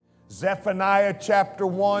Zephaniah chapter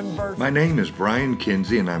 1, verse... My name is Brian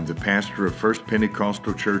Kinsey, and I'm the pastor of First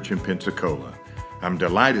Pentecostal Church in Pensacola. I'm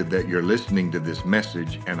delighted that you're listening to this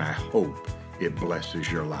message, and I hope it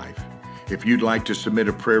blesses your life. If you'd like to submit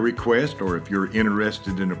a prayer request, or if you're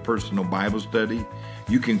interested in a personal Bible study,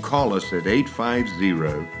 you can call us at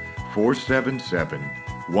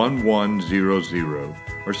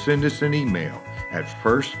 850-477-1100 or send us an email at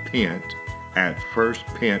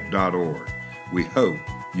firstpent@firstpent.org. We hope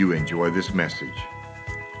you enjoy this message.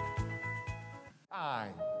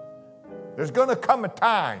 There's going to come a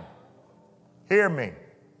time, hear me,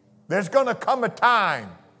 there's going to come a time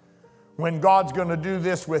when God's going to do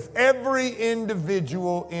this with every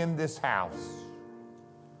individual in this house.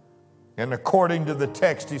 And according to the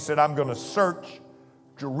text, he said, I'm going to search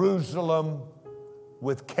Jerusalem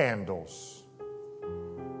with candles.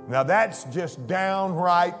 Now that's just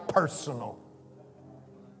downright personal.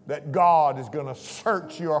 That God is going to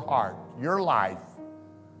search your heart, your life,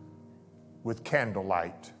 with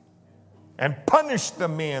candlelight. And punish the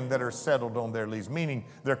men that are settled on their lees, meaning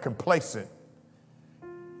they're complacent.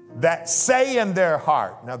 That say in their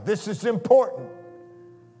heart, now this is important,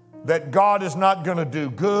 that God is not going to do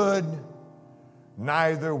good,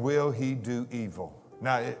 neither will he do evil.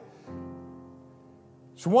 Now,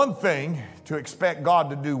 it's one thing to expect God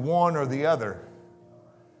to do one or the other,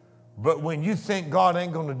 but when you think God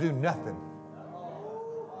ain't going to do nothing,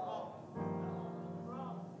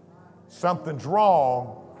 something's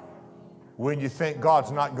wrong when you think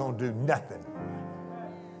God's not going to do nothing.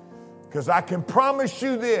 Because I can promise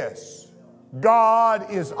you this, God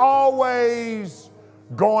is always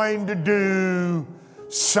going to do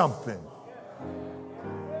something.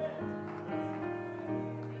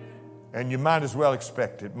 And you might as well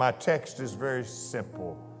expect it. My text is very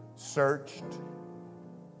simple. Searched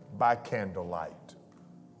by candlelight.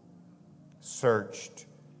 Searched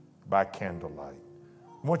by candlelight.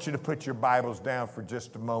 I want you to put your Bibles down for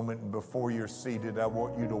just a moment, and before you're seated, I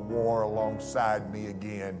want you to war alongside me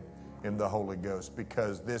again in the Holy Ghost,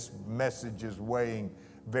 because this message is weighing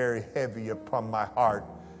very heavy upon my heart,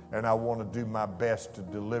 and I want to do my best to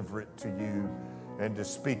deliver it to you and to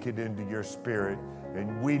speak it into your spirit.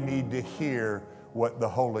 And we need to hear what the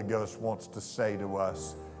Holy Ghost wants to say to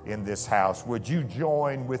us in this house. Would you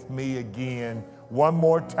join with me again one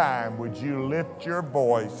more time? Would you lift your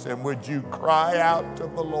voice and would you cry out to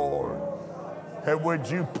the Lord? And would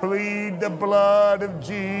you plead the blood of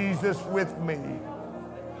Jesus with me?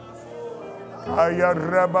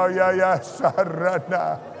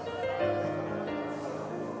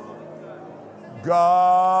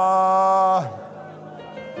 God,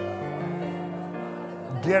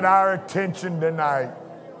 get our attention tonight.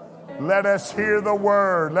 Let us hear the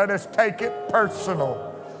word. Let us take it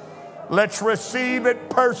personal. Let's receive it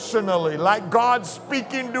personally, like God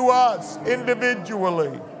speaking to us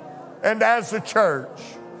individually and as a church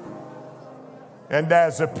and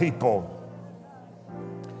as a people.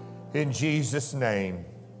 In Jesus' name.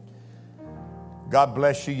 God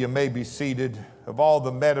bless you. You may be seated. Of all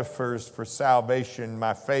the metaphors for salvation,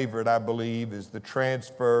 my favorite, I believe, is the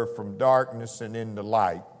transfer from darkness and into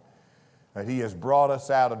light. That he has brought us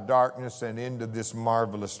out of darkness and into this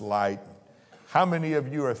marvelous light. How many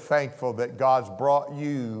of you are thankful that God's brought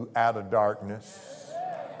you out of darkness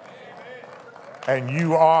and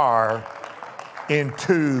you are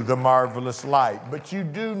into the marvelous light? But you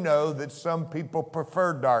do know that some people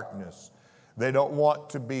prefer darkness. They don't want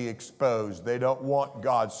to be exposed. They don't want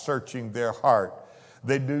God searching their heart.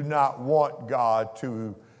 They do not want God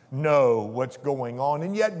to know what's going on.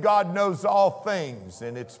 And yet God knows all things,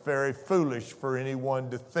 and it's very foolish for anyone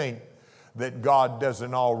to think that God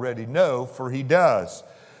doesn't already know, for he does.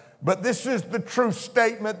 But this is the true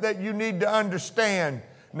statement that you need to understand.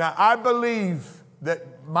 Now, I believe that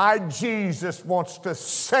my Jesus wants to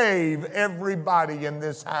save everybody in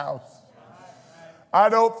this house. I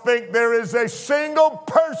don't think there is a single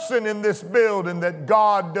person in this building that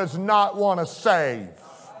God does not want to save.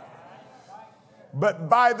 But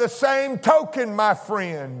by the same token, my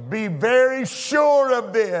friend, be very sure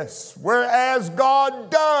of this. Whereas God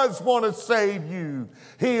does want to save you,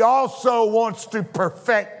 he also wants to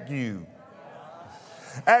perfect you.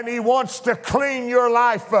 And he wants to clean your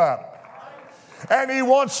life up. And he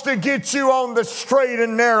wants to get you on the straight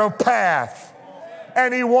and narrow path.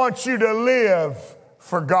 And he wants you to live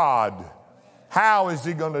for God. How is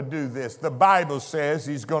he going to do this? The Bible says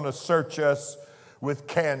he's going to search us with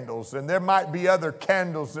candles. And there might be other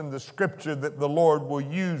candles in the scripture that the Lord will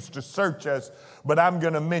use to search us, but I'm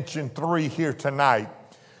going to mention three here tonight.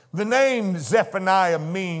 The name Zephaniah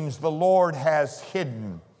means the Lord has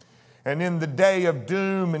hidden. And in the day of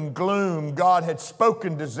doom and gloom, God had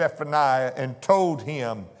spoken to Zephaniah and told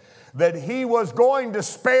him that he was going to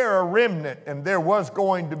spare a remnant, and there was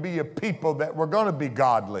going to be a people that were going to be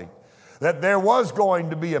godly, that there was going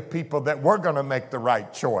to be a people that were going to make the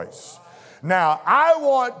right choice. Now, I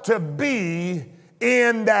want to be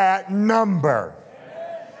in that number.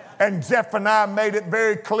 And Zephaniah made it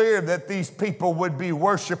very clear that these people would be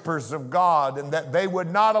worshipers of God and that they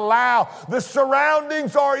would not allow the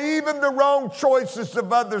surroundings or even the wrong choices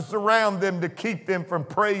of others around them to keep them from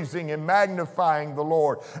praising and magnifying the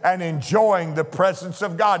Lord and enjoying the presence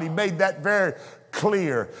of God. He made that very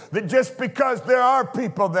clear, that just because there are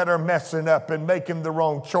people that are messing up and making the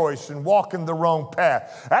wrong choice and walking the wrong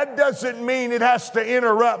path, that doesn't mean it has to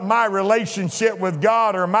interrupt my relationship with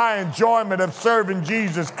God or my enjoyment of serving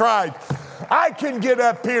Jesus Christ. I can get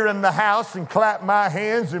up here in the house and clap my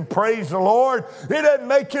hands and praise the Lord. It doesn't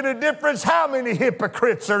make any difference how many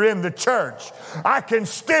hypocrites are in the church. I can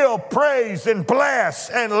still praise and bless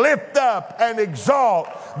and lift up and exalt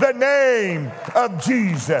the name of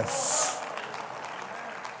Jesus.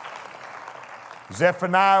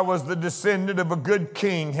 Zephaniah was the descendant of a good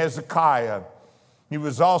king, Hezekiah. He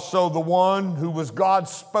was also the one who was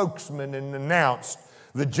God's spokesman and announced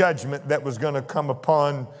the judgment that was going to come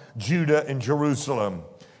upon Judah and Jerusalem.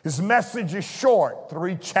 His message is short,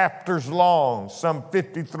 3 chapters long, some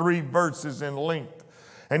 53 verses in length.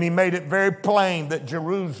 And he made it very plain that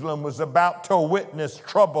Jerusalem was about to witness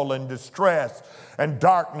trouble and distress and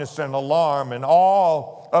darkness and alarm. And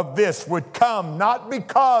all of this would come not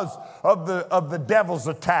because of the devil's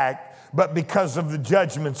attack, but because of the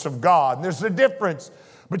judgments of God. And there's a difference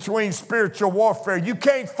between spiritual warfare. You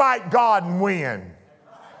can't fight God and win.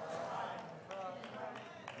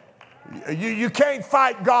 You can't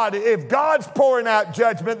fight God. If God's pouring out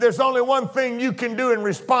judgment, there's only one thing you can do in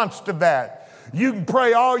response to that. You can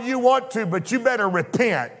pray all you want to, but you better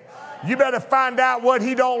repent. You better find out what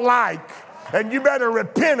he don't like, and you better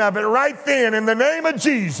repent of it right then in the name of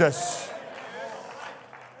Jesus.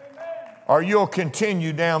 Or you'll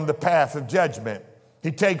continue down the path of judgment.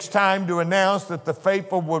 He takes time to announce that the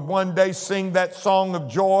faithful would one day sing that song of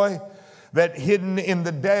joy, that hidden in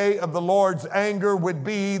the day of the Lord's anger would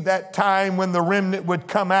be that time when the remnant would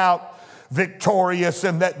come out victorious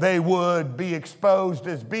and that they would be exposed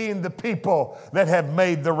as being the people that have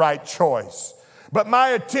made the right choice. But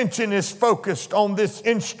my attention is focused on this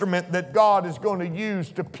instrument that God is going to use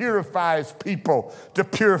to purify his people, to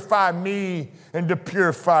purify me and to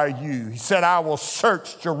purify you. He said, I will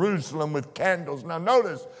search Jerusalem with candles. Now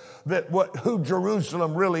notice that who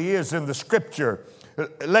Jerusalem really is in the scripture.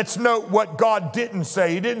 Let's note what God didn't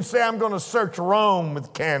say. He didn't say, I'm going to search Rome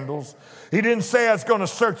with candles. He didn't say I was going to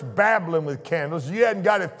search Babylon with candles. You hadn't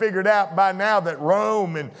got it figured out by now that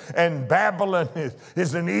Rome and Babylon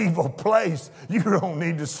is an evil place. You don't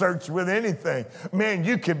need to search with anything. Man,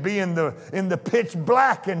 you could be in the pitch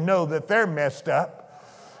black and know that they're messed up.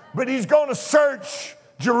 But he's going to search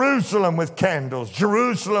Jerusalem with candles.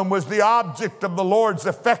 Jerusalem was the object of the Lord's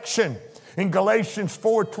affection. In Galatians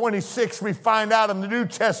 4:26, we find out in the New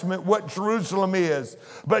Testament what Jerusalem is.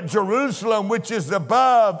 But Jerusalem, which is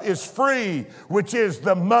above, is free, which is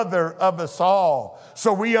the mother of us all.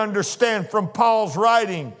 So we understand from Paul's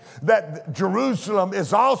writing that Jerusalem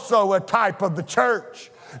is also a type of the church.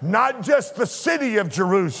 Not just the city of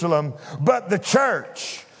Jerusalem, but the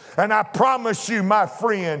church. And I promise you, my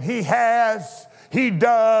friend, he has, he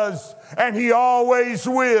does, and he always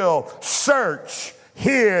will search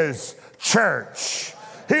his church.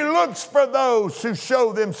 He looks for those who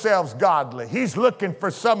show themselves godly. He's looking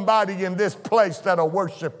for somebody in this place that'll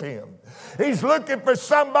worship him. He's looking for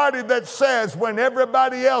somebody that says, when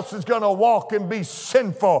everybody else is going to walk and be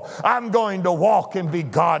sinful, I'm going to walk and be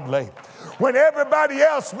godly. When everybody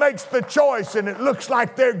else makes the choice and it looks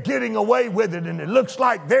like they're getting away with it and it looks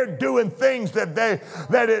like they're doing things that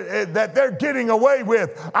they're getting away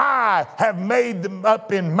with, I have made them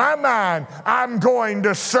up in my mind. I'm going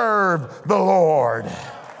to serve the Lord.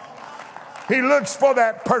 He looks for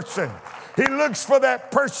that person. He looks for that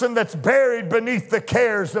person that's buried beneath the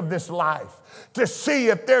cares of this life, to see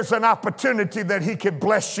if there's an opportunity that he could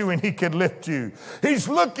bless you and he could lift you. He's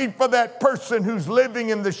looking for that person who's living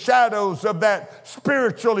in the shadows of that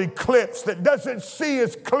spiritual eclipse that doesn't see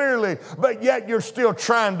as clearly, but yet you're still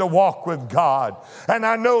trying to walk with God. And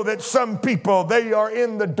I know that some people, they are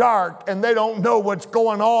in the dark and they don't know what's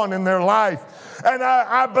going on in their life. And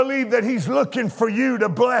I believe that he's looking for you to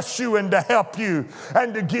bless you and to help you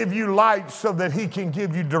and to give you light so that he can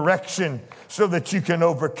give you direction so that you can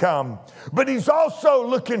overcome. But he's also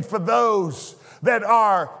looking for those that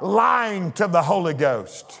are lying to the Holy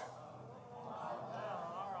Ghost.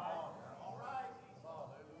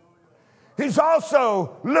 He's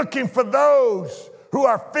also looking for those who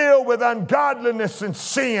are filled with ungodliness and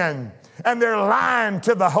sin, and they're lying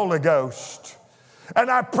to the Holy Ghost. And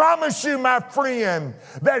I promise you, my friend,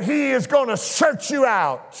 that he is going to search you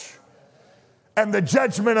out, and the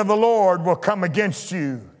judgment of the Lord will come against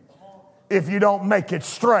you if you don't make it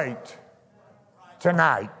straight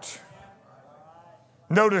tonight.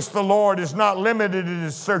 Notice the Lord is not limited in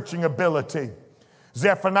his searching ability.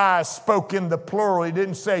 Zephaniah spoke in the plural. He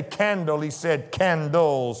didn't say candle, he said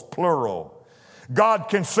candles, plural. God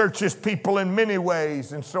can search his people in many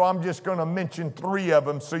ways, and so I'm just going to mention 3 of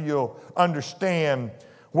them so you'll understand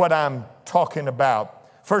what I'm talking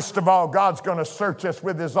about. First of all, God's going to search us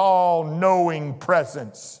with his all-knowing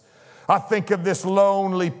presence. I think of this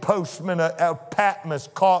lonely postman of Patmos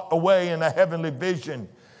caught away in a heavenly vision.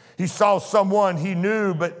 He saw someone he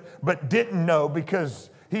knew but didn't know because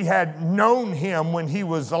he had known him when he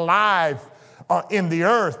was alive in the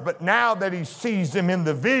earth, but now that he sees him in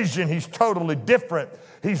the vision, he's totally different.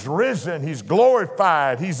 He's risen, he's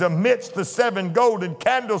glorified, he's amidst the 7 golden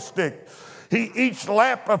candlesticks. Each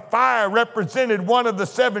lamp of fire represented one of the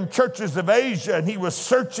 7 churches of Asia, and he was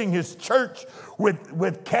searching his church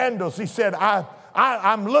with candles. He said,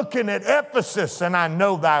 I'm looking at Ephesus, and I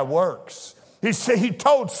know thy works. He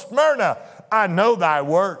told Smyrna, I know thy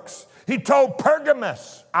works. He told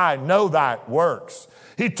Pergamos, I know thy works.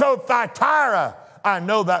 He told Thyatira, I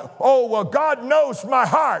know that. Oh, well, God knows my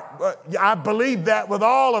heart. I believe that with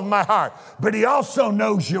all of my heart. But he also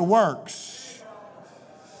knows your works.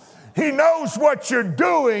 He knows what you're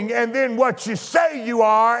doing and then what you say you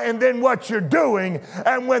are and then what you're doing.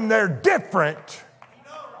 And when they're different,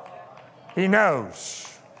 he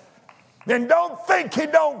knows. Then don't think he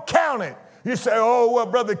don't count it. You say, oh, well,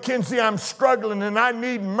 Brother Kinsey, I'm struggling and I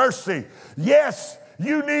need mercy. Yes,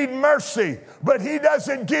 you need mercy, but he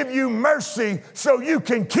doesn't give you mercy so you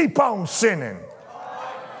can keep on sinning.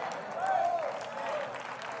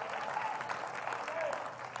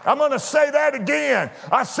 I'm going to say that again.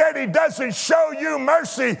 I said he doesn't show you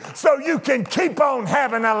mercy so you can keep on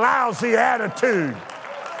having a lousy attitude.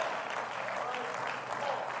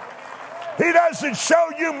 He doesn't show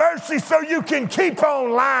you mercy so you can keep on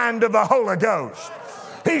lying to the Holy Ghost.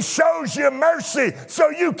 He shows you mercy so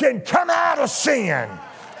you can come out of sin.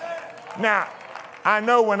 Now, I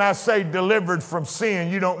know when I say delivered from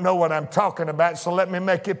sin, you don't know what I'm talking about, so let me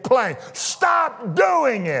make it plain. Stop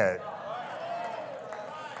doing it.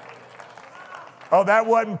 Oh, that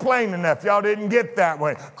wasn't plain enough. Y'all didn't get that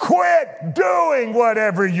one. Quit doing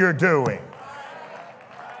whatever you're doing.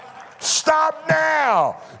 Stop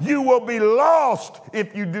now. You will be lost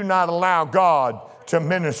if you do not allow God to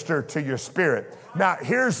minister to your spirit. Now,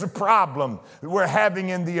 here's the problem we're having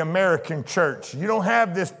in the American church. You don't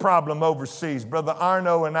have this problem overseas. Brother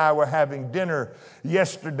Arno and I were having dinner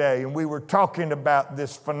yesterday, and we were talking about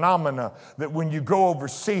this phenomena that when you go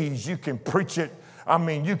overseas, you can preach it. I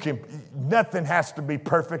mean, nothing has to be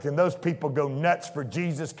perfect, and those people go nuts for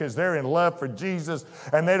Jesus because they're in love for Jesus,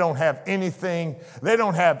 and they don't have anything. They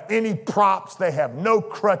don't have any props. They have no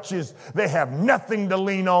crutches. They have nothing to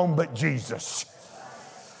lean on but Jesus.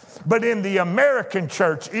 But in the American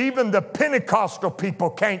church, even the Pentecostal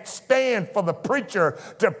people can't stand for the preacher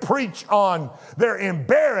to preach on. They're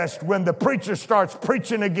embarrassed when the preacher starts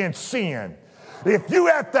preaching against sin. If you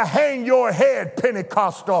have to hang your head,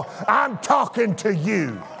 Pentecostal, I'm talking to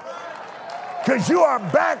you. Because you are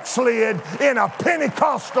backslid in a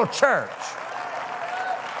Pentecostal church.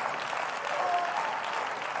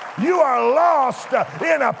 You are lost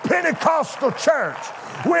in a Pentecostal church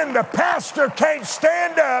when the pastor can't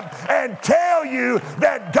stand up and tell you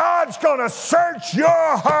that God's going to search your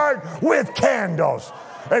heart with candles.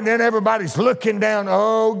 And then everybody's looking down,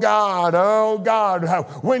 oh God,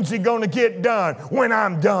 when's he going to get done? When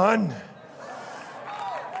I'm done.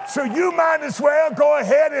 So you might as well go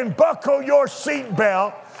ahead and buckle your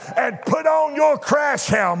seatbelt and put on your crash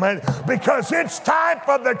helmet, because it's time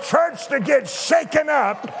for the church to get shaken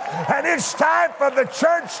up, and it's time for the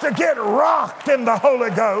church to get rocked in the Holy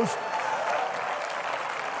Ghost.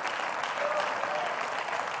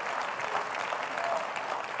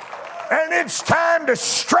 And it's time to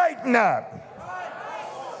straighten up.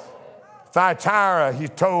 Thyatira, he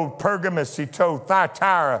told Pergamos, he told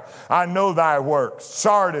Thyatira, I know thy works.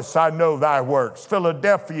 Sardis, I know thy works.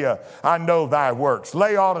 Philadelphia, I know thy works.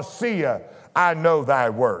 Laodicea, I know thy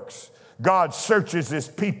works. God searches his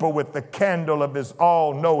people with the candle of his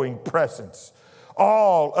all-knowing presence.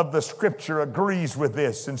 All of the scripture agrees with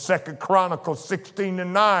this. In 2 Chronicles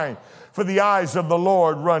 16:9, for the eyes of the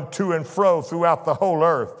Lord run to and fro throughout the whole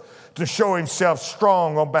earth, to show himself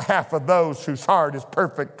strong on behalf of those whose heart is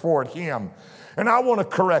perfect toward him. And I want to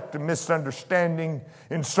correct a misunderstanding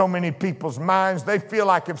in so many people's minds. They feel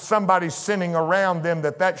like if somebody's sinning around them,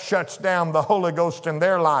 that shuts down the Holy Ghost in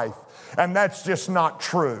their life. And that's just not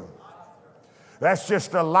true. That's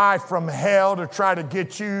just a lie from hell to try to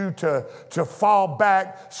get you to fall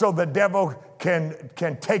back so the devil can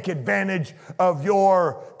take advantage of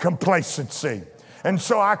your complacency. And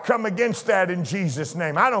so I come against that in Jesus'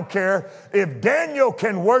 name. I don't care if Daniel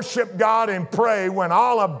can worship God and pray when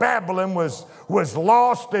all of Babylon was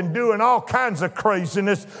lost and doing all kinds of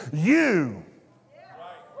craziness. You,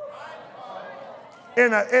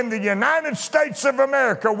 in the United States of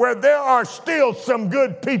America, where there are still some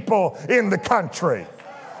good people in the country.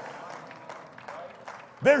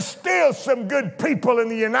 There's still some good people in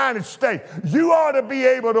the United States. You ought to be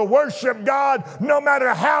able to worship God no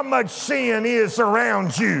matter how much sin is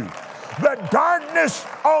around you. The darkness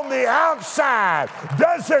on the outside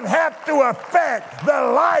doesn't have to affect the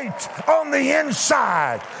light on the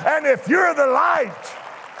inside. And if you're the light,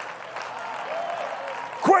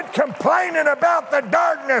 quit complaining about the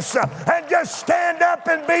darkness and just stand up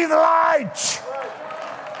and be the light.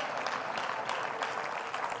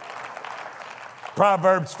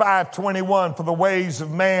 Proverbs 5:21, for the ways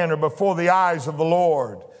of man are before the eyes of the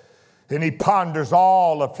Lord, and he ponders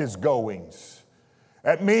all of his goings.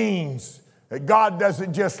 That means that God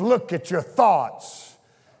doesn't just look at your thoughts,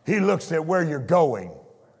 he looks at where you're going.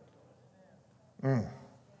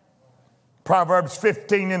 Proverbs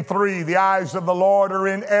 15:3, the eyes of the Lord are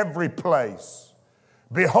in every place,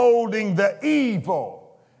 beholding the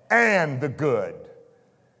evil and the good.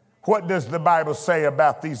 What does the Bible say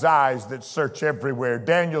about these eyes that search everywhere?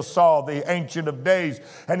 Daniel saw the Ancient of Days,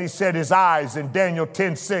 and he said his eyes in Daniel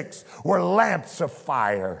 10:6 were lamps of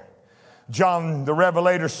fire. John the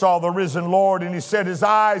Revelator saw the risen Lord, and he said his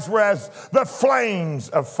eyes were as the flames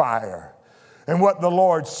of fire. And what the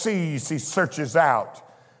Lord sees, he searches out.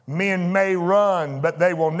 Men may run, but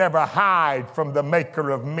they will never hide from the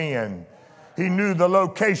Maker of men. He knew the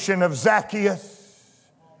location of Zacchaeus.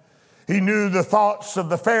 He knew the thoughts of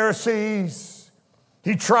the Pharisees.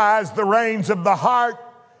 He tries the reins of the heart,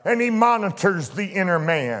 and he monitors the inner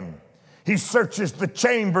man. He searches the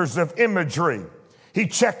chambers of imagery. He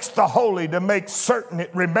checks the holy to make certain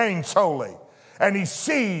it remains holy. And he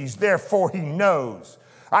sees, therefore he knows.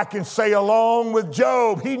 I can say along with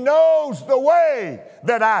Job, he knows the way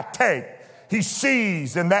that I take. He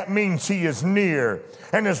sees, and that means he is near.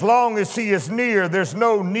 And as long as he is near, there's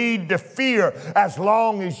no need to fear, as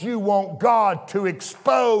long as you want God to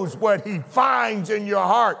expose what he finds in your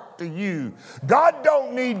heart to you. God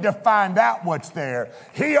don't need to find out what's there.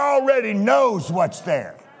 He already knows what's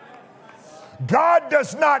there. God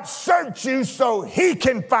does not search you so he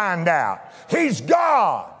can find out. He's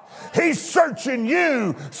God. He's searching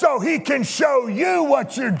you so he can show you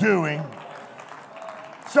what you're doing,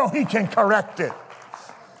 so he can correct it.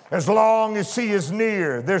 As long as he is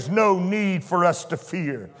near, there's no need for us to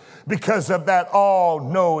fear because of that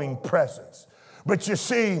all-knowing presence. But you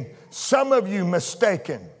see, some of you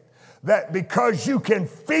mistaken that because you can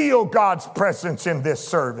feel God's presence in this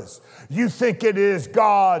service, you think it is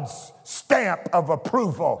God's stamp of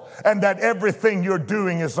approval and that everything you're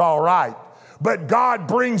doing is all right. But God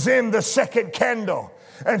brings in the second candle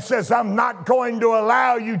and says, I'm not going to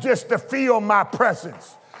allow you just to feel my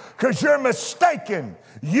presence, because you're mistaken.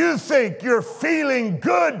 You think you're feeling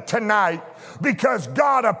good tonight because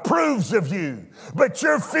God approves of you, but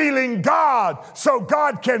you're feeling God so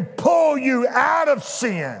God can pull you out of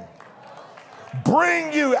sin,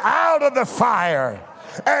 bring you out of the fire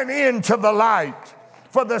and into the light.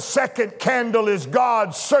 For the second candle is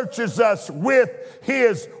God searches us with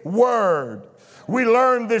his word. We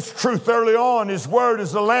learned this truth early on. His word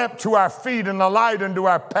is a lamp to our feet and a light unto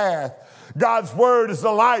our path. God's word is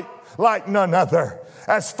a light like none other.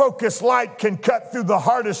 As focused light can cut through the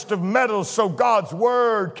hardest of metals, so God's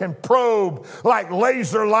word can probe like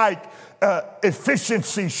laser-like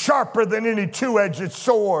efficiency, sharper than any two-edged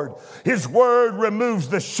sword. His word removes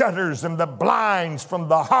the shutters and the blinds from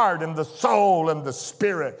the heart and the soul and the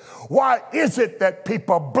spirit. Why is it that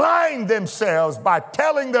people blind themselves by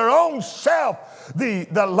telling their own self the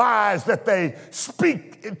lies that they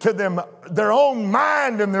speak to them, their own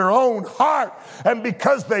mind and their own heart? And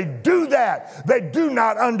because they do that, they do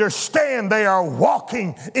not understand they are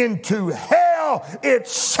walking into hell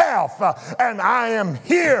itself. And I am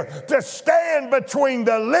here to stand between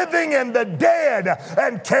the living and the dead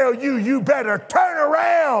and tell you, you better turn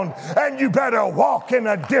around and you better walk in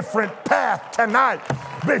a different path tonight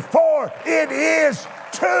before it is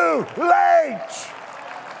too late.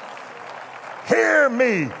 Hear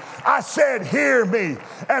me. I said, hear me.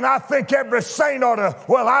 And I think every saint ought to,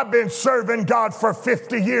 well, I've been serving God for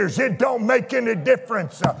 50 years. It don't make any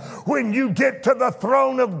difference. When you get to the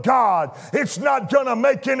throne of God, it's not going to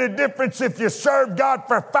make any difference if you serve God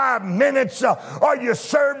for 5 minutes or you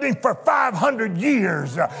served Him for 500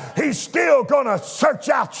 years. He's still going to search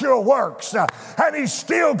out your works, and He's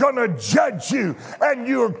still going to judge you, and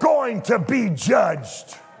you're going to be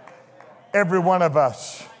judged. Every one of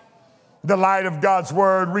us. The light of God's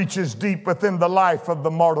word reaches deep within the life of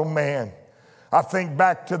the mortal man. I think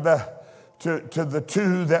back to the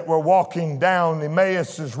two that were walking down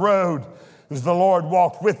Emmaus's road. As the Lord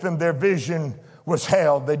walked with them, their vision was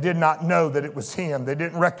held. They did not know that it was Him. They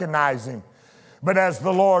didn't recognize Him. But as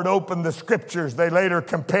the Lord opened the scriptures, they later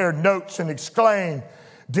compared notes and exclaimed,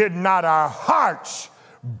 did not our hearts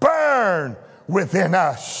burn within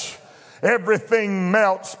us? Everything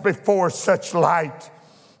melts before such light.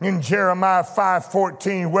 In Jeremiah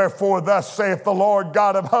 5:14, wherefore thus saith the Lord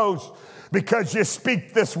God of hosts, because you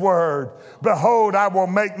speak this word, behold, I will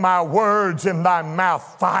make my words in thy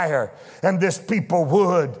mouth fire, and this people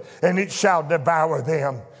wood, and it shall devour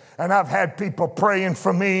them. And I've had people praying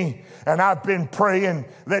for me, and I've been praying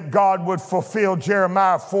that God would fulfill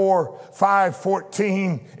Jeremiah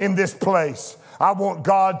 5:14 in this place. I want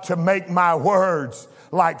God to make my words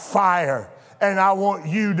like fire, and I want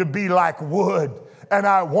you to be like wood. And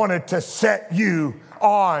I wanted to set you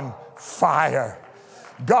on fire.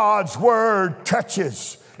 God's word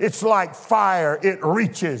touches. It's like fire. It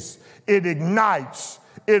reaches. It ignites.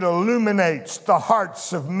 It illuminates the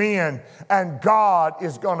hearts of men. And God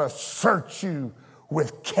is going to search you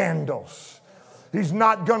with candles. He's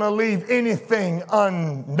not going to leave anything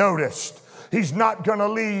unnoticed. He's not going to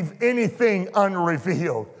leave anything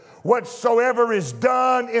unrevealed. Whatsoever is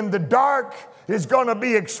done in the dark is going to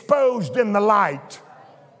be exposed in the light.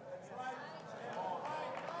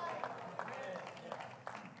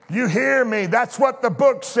 You hear me? That's what the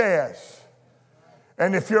book says.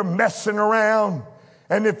 And if you're messing around,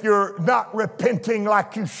 and if you're not repenting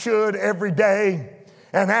like you should every day,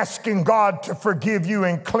 and asking God to forgive you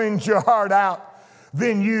and cleanse your heart out,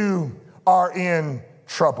 then you are in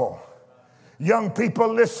trouble. Young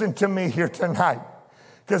people, listen to me here tonight.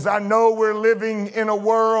 Because I know we're living in a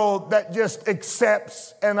world that just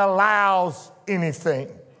accepts and allows anything.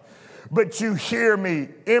 But you hear me,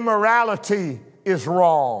 immorality is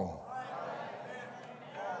wrong.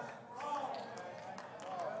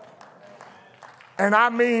 And I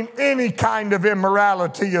mean any kind of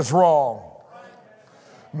immorality is wrong.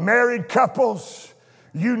 Married couples,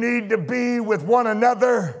 you need to be with one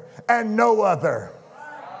another and no other.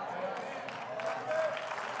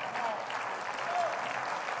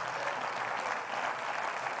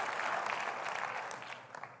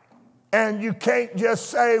 And you can't just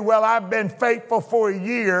say, well, I've been faithful for a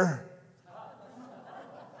year.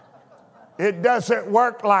 It doesn't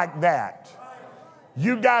work like that.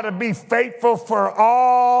 You got to be faithful for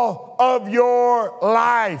all of your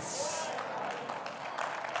life.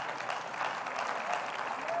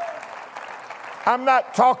 I'm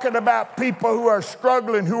not talking about people who are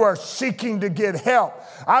struggling, who are seeking to get help.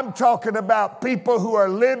 I'm talking about people who are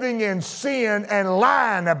living in sin and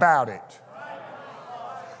lying about it.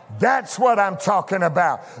 That's what I'm talking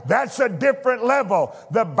about. That's a different level.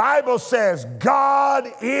 The Bible says God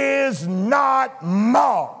is not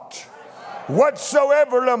mocked.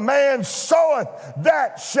 Whatsoever a man soweth,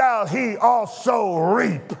 that shall he also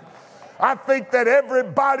reap. I think that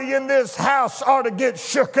everybody in this house ought to get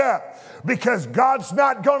shook up, because God's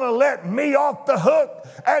not going to let me off the hook,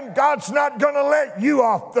 and God's not going to let you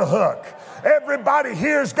off the hook. Everybody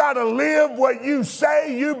here's got to live what you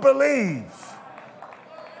say you believe.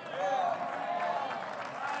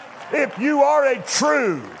 If you are a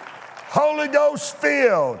true, Holy Ghost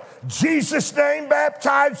filled, Jesus name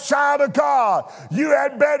baptized child of God, you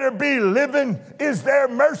had better be living. Is there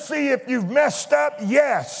mercy if you've messed up?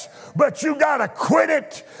 Yes. But you got to quit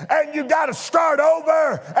it, and you got to start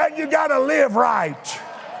over, and you got to live right.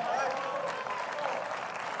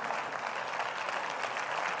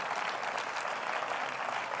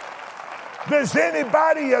 Does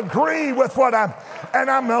anybody agree with what I'm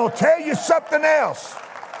going to tell you something else.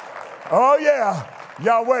 Oh, yeah.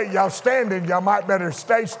 Y'all wait. Y'all standing. Y'all might better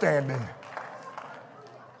stay standing.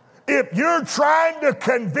 If you're trying to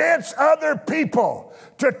convince other people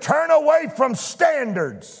to turn away from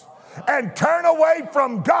standards and turn away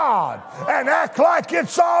from God and act like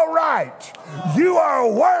it's all right, you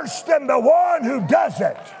are worse than the one who does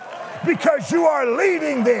it, because you are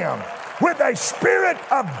leading them with a spirit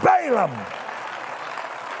of Balaam.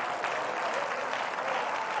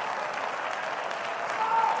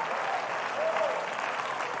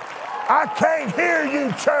 I can't hear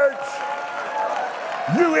you, church.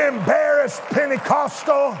 You embarrassed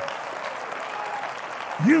Pentecostal.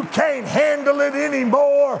 You can't handle it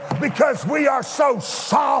anymore because we are so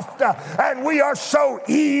soft and we are so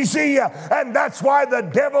easy. And that's why the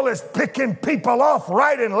devil is picking people off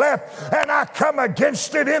right and left. And I come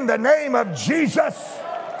against it in the name of Jesus.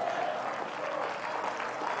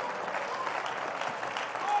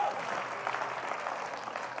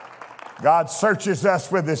 God searches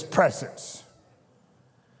us with His presence.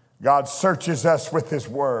 God searches us with His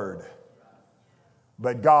word.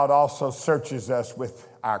 But God also searches us with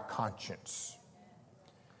our conscience.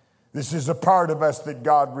 This is a part of us that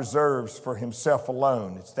God reserves for Himself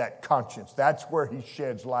alone. It's that conscience. That's where He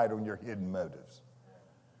sheds light on your hidden motives.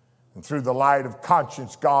 And through the light of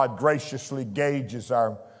conscience, God graciously gauges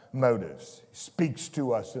our motives. He speaks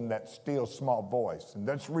to us in that still small voice. And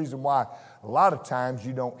that's the reason why a lot of times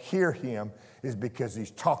you don't hear Him, is because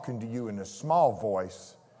He's talking to you in a small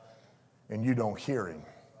voice and you don't hear Him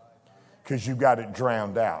because you got it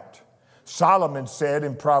drowned out. Solomon said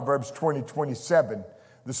in Proverbs 20:27,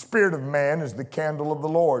 the spirit of man is the candle of the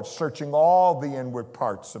Lord, searching all the inward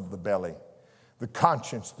parts of the belly. The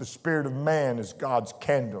conscience, the spirit of man, is God's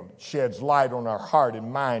candle. It sheds light on our heart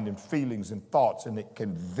and mind and feelings and thoughts, and it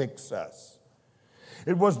convicts us.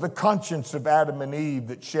 It was the conscience of Adam and Eve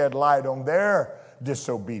that shed light on their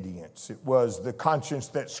disobedience. It was the conscience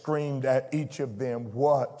that screamed at each of them,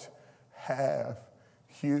 "What have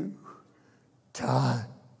you done?"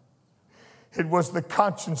 It was the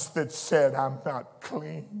conscience that said, "I'm not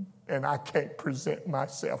clean, and I can't present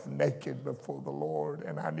myself naked before the Lord,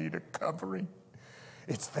 and I need a covering."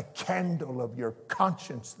 It's the candle of your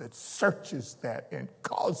conscience that searches that and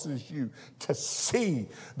causes you to see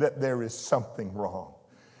that there is something wrong.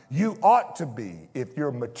 You ought to be, if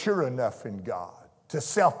you're mature enough in God, to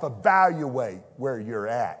self-evaluate where you're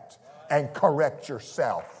at and correct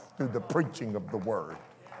yourself through the preaching of the word.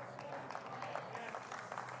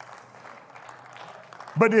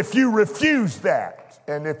 But if you refuse that,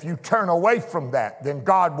 and if you turn away from that, then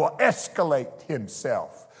God will escalate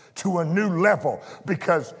Himself to a new level,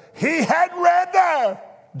 because He had rather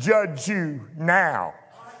judge you now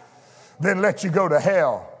than let you go to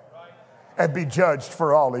hell and be judged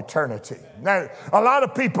for all eternity. Now, a lot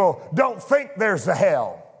of people don't think there's a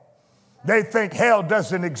hell. They think hell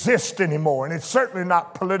doesn't exist anymore, and it's certainly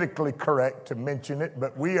not politically correct to mention it,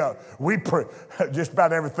 but just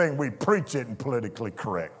about everything we preach isn't politically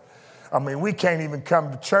correct. I mean, we can't even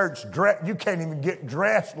come to church, you can't even get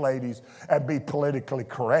dressed, ladies, and be politically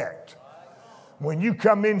correct. When you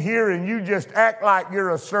come in here and you just act like you're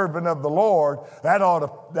a servant of the Lord,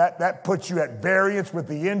 that puts you at variance with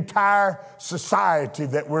the entire society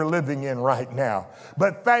that we're living in right now.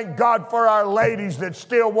 But thank God for our ladies that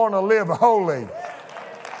still want to live holy,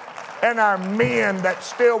 and our men that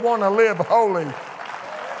still want to live holy.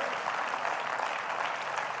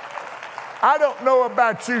 I don't know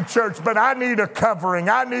about you, church, but I need a covering.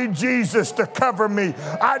 I need Jesus to cover me.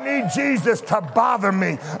 I need Jesus to bother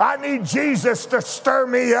me. I need Jesus to stir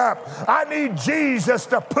me up. I need Jesus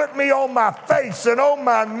to put me on my face and on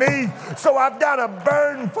my knees. So I've got a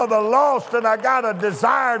burden for the lost, and I got a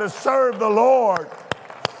desire to serve the Lord.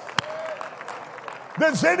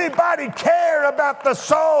 Does anybody care about the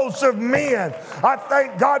souls of men? I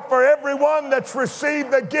thank God for everyone that's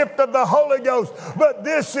received the gift of the Holy Ghost. But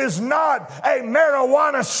this is not a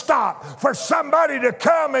marijuana stop for somebody to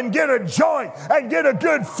come and get a joint and get a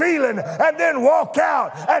good feeling and then walk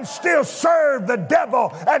out and still serve the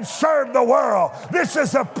devil and serve the world. This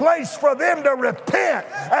is a place for them to repent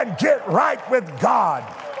and get right with God.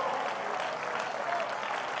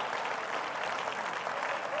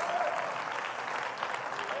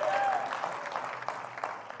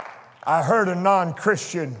 I heard a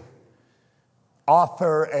non-Christian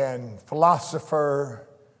author and philosopher,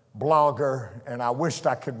 blogger, and I wished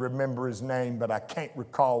I could remember his name, but I can't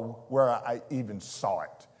recall where I even saw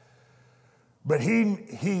it. But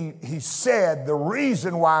he said the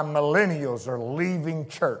reason why millennials are leaving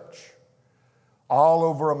church all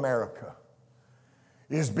over America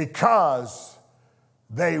is because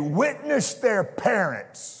they witnessed their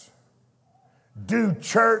parents do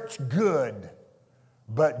church good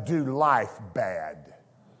but do life bad.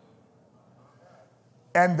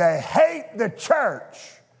 And they hate the church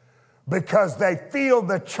because they feel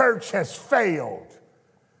the church has failed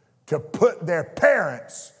to put their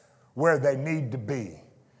parents where they need to be.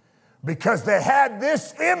 Because they had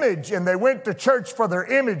this image and they went to church for their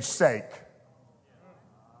image's sake,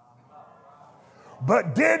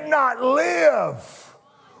 but did not live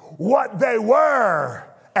what they were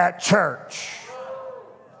at church.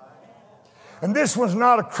 And this was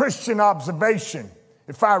not a Christian observation,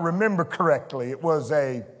 if I remember correctly. It was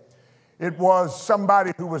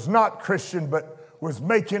somebody who was not Christian but was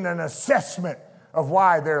making an assessment of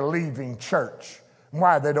why they're leaving church and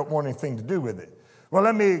why they don't want anything to do with it. Well,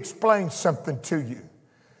 let me explain something to you.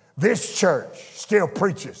 This church still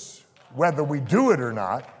preaches, whether we do it or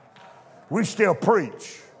not. We still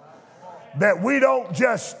preach that we don't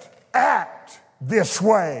just act this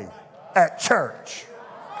way at church.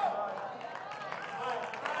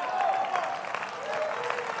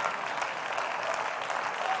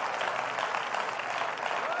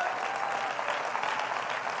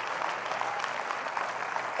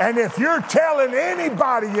 And if you're telling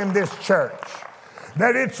anybody in this church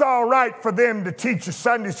that it's all right for them to teach a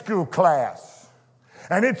Sunday school class,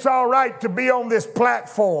 and it's all right to be on this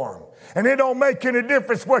platform, and it don't make any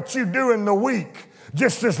difference what you do in the week,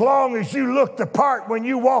 just as long as you look the part when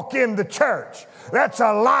you walk in the church, that's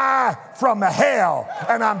a lie from hell,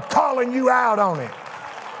 and I'm calling you out on it.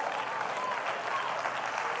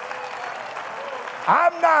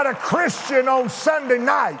 I'm not a Christian on Sunday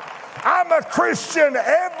night. I'm a Christian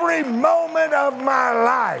every moment of my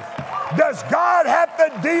life. Does God have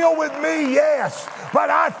to deal with me? Yes. But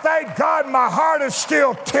I thank God my heart is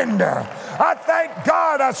still tender. I thank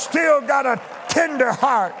God I still got a tender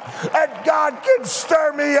heart. And God can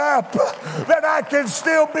stir me up. That I can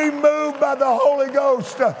still be moved by the Holy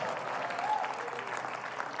Ghost.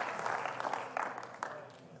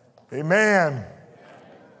 Amen.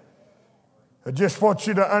 I just want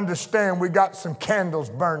you to understand we got some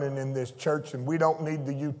candles burning in this church, and we don't need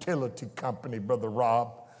the utility company, Brother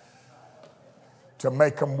Rob, to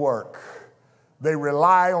make them work. They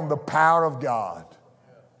rely on the power of God.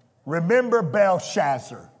 Remember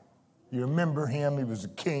Belshazzar. You remember him? He was a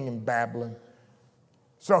king in Babylon.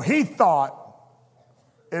 So he thought,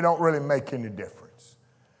 it don't really make any difference.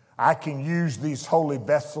 I can use these holy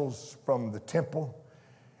vessels from the temple,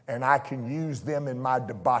 and I can use them in my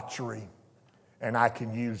debauchery, and I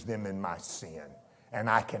can use them in my sin, and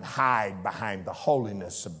I can hide behind the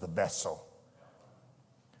holiness of the vessel.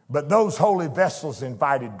 But those holy vessels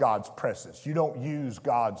invited God's presence. You don't use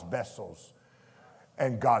God's vessels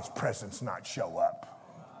and God's presence not show up.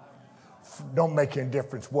 Don't make any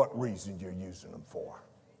difference what reason you're using them for.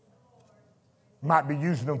 You might be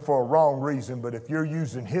using them for a wrong reason, but if you're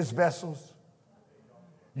using his vessels,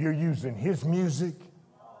 you're using his music,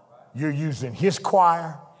 you're using his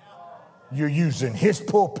choir, you're using his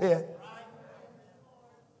pulpit,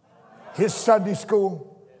 his Sunday school,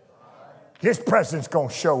 his presence going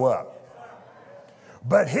to show up.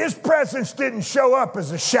 But his presence didn't show up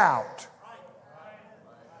as a shout.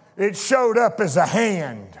 It showed up as a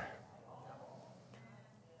hand.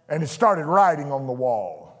 And it started writing on the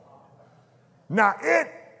wall. Now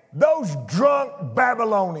those drunk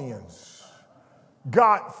Babylonians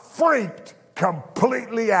got freaked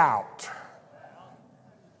completely out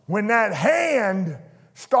when that hand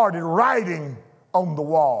started writing on the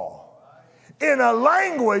wall in a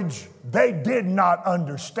language they did not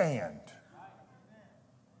understand.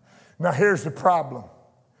 Now here's the problem.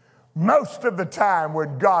 Most of the time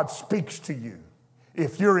when God speaks to you,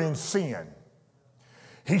 if you're in sin,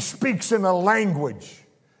 he speaks in a language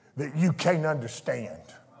that you can't understand.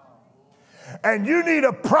 And you need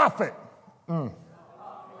a prophet.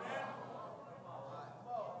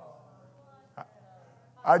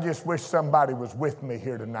 I just wish somebody was with me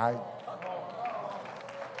here tonight.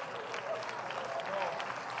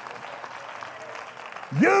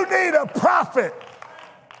 You need a prophet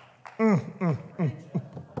to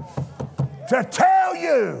tell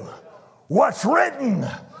you what's written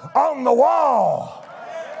on the wall.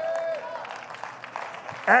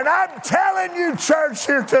 And I'm telling you, church,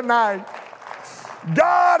 here tonight,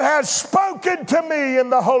 God has spoken to me in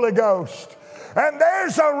the Holy Ghost. And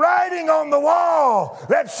there's a writing on the wall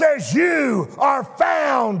that says you are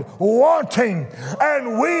found wanting.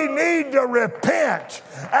 And we need to repent.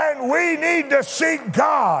 And we need to seek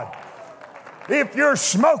God. If you're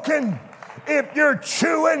smoking, if you're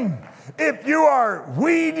chewing, if you are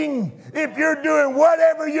weeding, if you're doing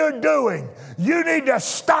whatever you're doing, you need to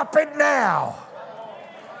stop it now.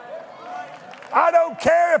 I don't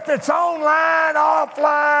care if it's online,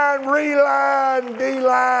 offline, reline,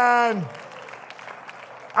 D-line.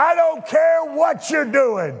 I don't care what you're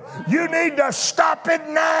doing. You need to stop it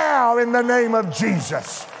now in the name of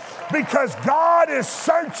Jesus. Because God is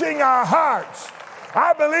searching our hearts.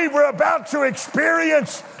 I believe we're about to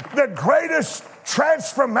experience the greatest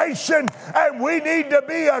transformation, and we need to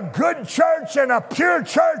be a good church and a pure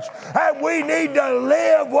church, and we need to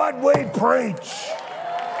live what we preach.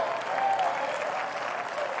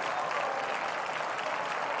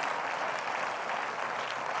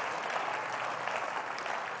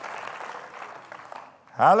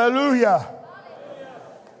 Hallelujah.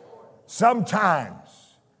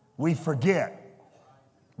 Sometimes we forget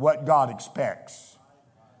what God expects.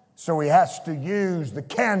 So he has to use the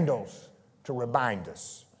candles to remind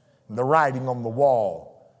us, and the writing on the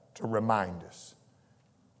wall to remind us.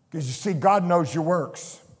 Because you see, God knows your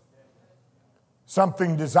works.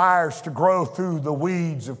 Something desires to grow through the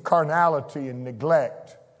weeds of carnality and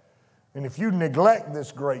neglect. And if you neglect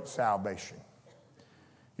this great salvation,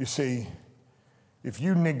 you see, if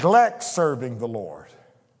you neglect serving the Lord,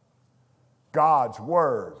 God's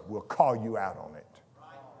word will call you out on it.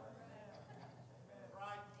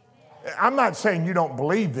 I'm not saying you don't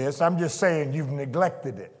believe this. I'm just saying you've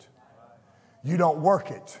neglected it. You don't work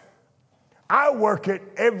it. I work it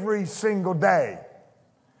every single day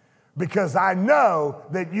because I know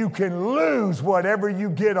that you can lose whatever you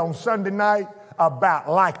get on Sunday night about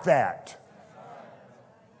like that.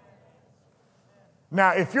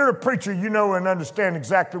 Now, if you're a preacher, you know and understand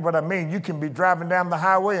exactly what I mean. You can be driving down the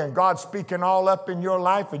highway and God's speaking all up in your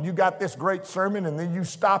life and you got this great sermon and then you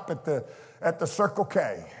stop at the Circle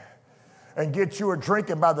K and get you a drink,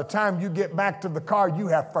 and by the time you get back to the car, you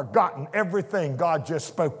have forgotten everything God just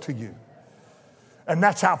spoke to you. And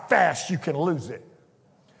that's how fast you can lose it.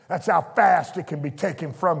 That's how fast it can be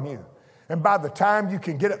taken from you. And by the time you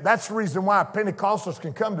can get it, that's the reason why Pentecostals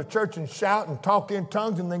can come to church and shout and talk in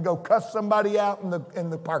tongues and then go cuss somebody out in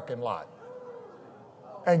the parking lot.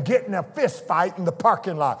 And get in a fist fight in the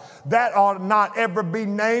parking lot. That ought not ever be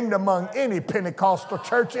named among any Pentecostal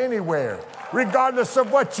church anywhere, regardless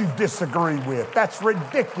of what you disagree with. That's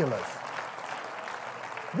ridiculous.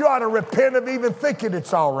 You ought to repent of even thinking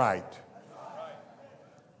it's all right.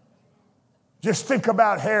 Just think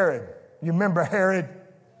about Herod. You remember Herod?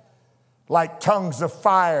 Like tongues of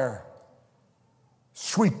fire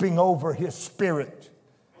sweeping over his spirit.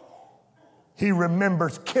 He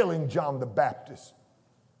remembers killing John the Baptist.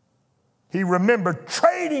 He remembered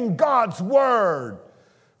trading God's word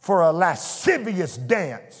for a lascivious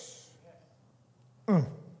dance.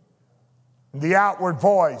 The outward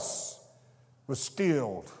voice was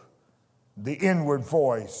stilled. The inward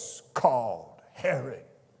voice called, Herod,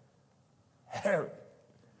 Herod.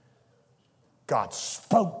 God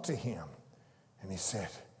spoke to him, and he said,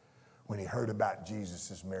 when he heard about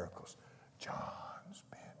Jesus' miracles, John's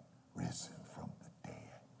been risen from the dead.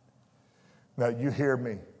 Now, you hear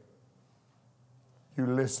me. You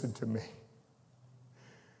listen to me.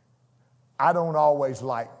 I don't always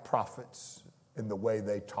like prophets in the way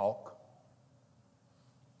they talk.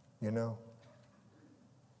 You know?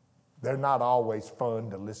 They're not always fun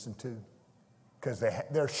to listen to because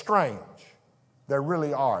they're strange. They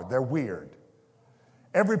really are. They're weird.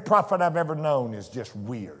 Every prophet I've ever known is just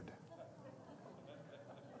weird.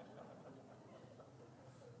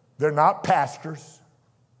 They're not pastors.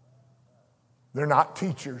 They're not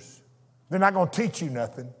teachers. They're not going to teach you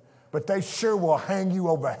nothing, but they sure will hang you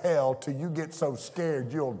over hell till you get so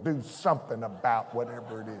scared you'll do something about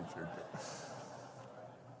whatever it is you're doing.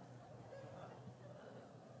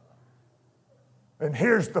 And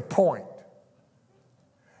here's the point.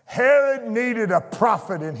 Herod needed a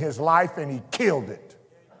prophet in his life, and he killed it.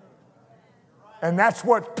 And that's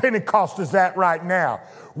what Pentecost is at right now.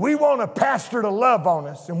 We want a pastor to love on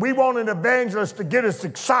us, and we want an evangelist to get us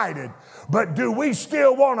excited, but do we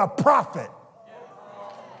still want a prophet?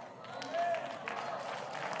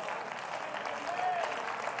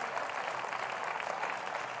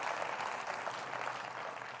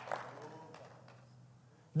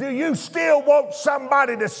 Do you still want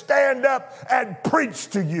somebody to stand up and preach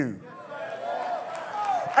to you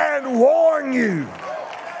and warn you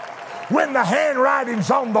when the handwriting's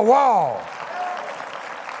on the wall?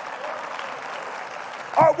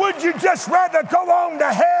 Or would you just rather go on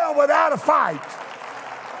to hell without a fight?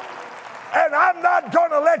 And I'm not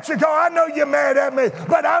going to let you go. I know you're mad at me,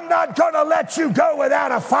 but I'm not going to let you go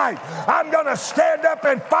without a fight. I'm going to stand up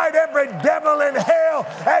and fight every devil in hell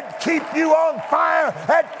and keep you on fire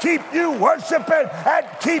and keep you worshiping and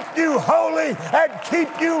keep you holy and keep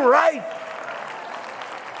you right.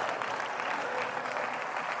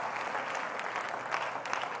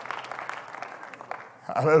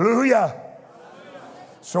 Hallelujah.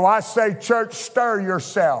 So I say, church, stir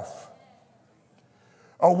yourself.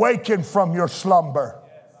 Awaken from your slumber.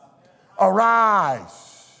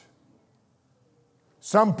 Arise.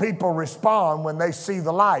 Some people respond when they see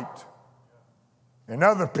the light, and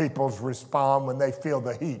other people respond when they feel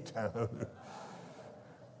the heat.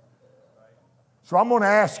 So I'm going to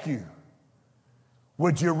ask you,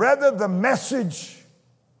 would you rather the message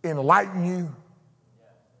enlighten you,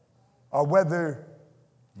 or whether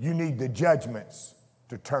you need the judgments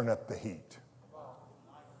to turn up the heat?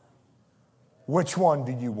 Which one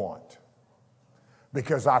do you want?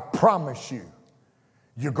 Because I promise you,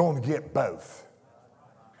 you're going to get both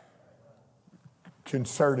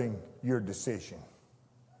concerning your decision.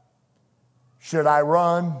 Should I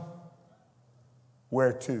run?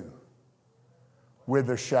 Where to?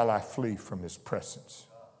 Whither shall I flee from his presence?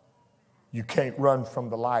 You can't run from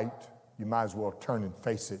the light. You might as well turn and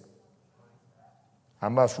face it. I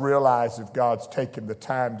must realize if God's taken the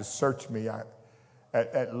time to search me,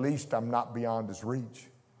 at least I'm not beyond his reach.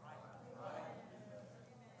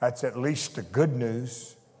 That's at least the good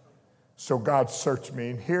news. So God searched me,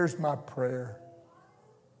 and here's my prayer.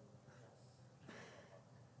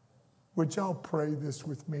 Would y'all pray this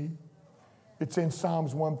with me? It's in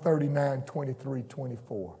Psalms 139, 23,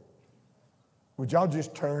 24. Would y'all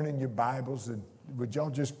just turn in your Bibles and would y'all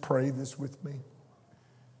just pray this with me?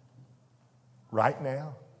 Right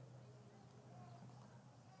now?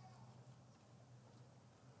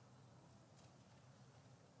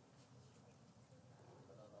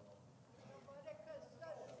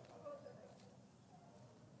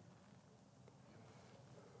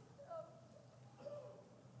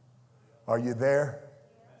 Are you there?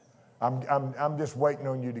 I'm just waiting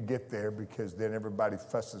on you to get there because then everybody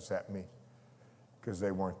fusses at me because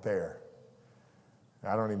they weren't there.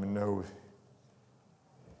 I don't even know.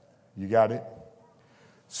 You got it?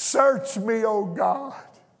 Search me, O God.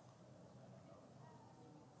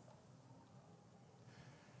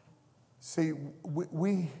 See,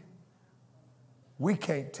 we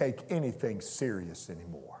can't take anything serious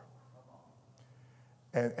anymore.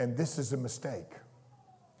 And this is a mistake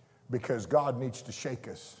because God needs to shake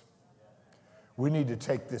us. We need to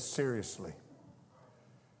take this seriously.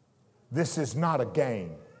 This is not a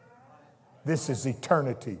game. This is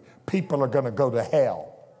eternity. People are going to go to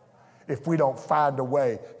hell if we don't find a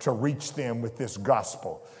way to reach them with this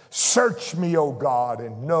gospel. Search me, O God,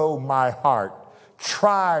 and know my heart.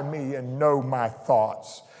 Try me and know my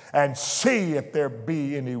thoughts, and see if there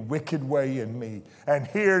be any wicked way in me. And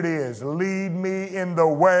here it is. Lead me in the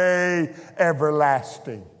way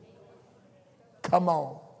everlasting. Come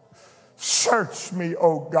on. Search me,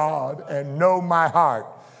 O God, and know my heart.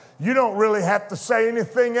 You don't really have to say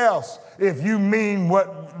anything else if you mean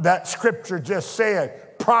what that scripture just said.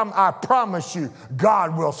 I promise you,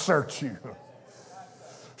 God will search you.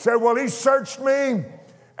 Say, well, he searched me,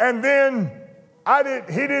 and then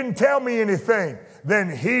he didn't tell me anything.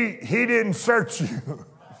 Then he didn't search you.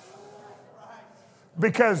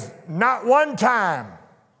 Because not one time,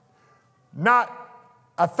 not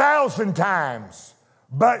 1,000 times,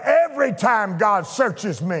 but every time God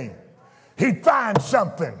searches me, he finds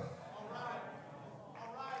something.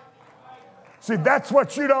 See, that's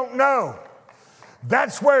what you don't know.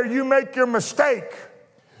 That's where you make your mistake.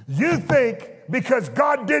 You think because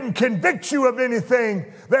God didn't convict you of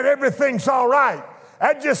anything that everything's all right.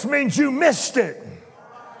 That just means you missed it.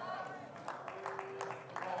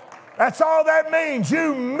 That's all that means.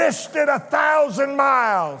 You missed it 1,000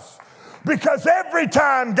 miles. Because every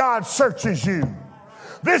time God searches you,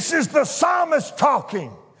 this is the psalmist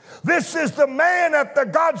talking. This is the man after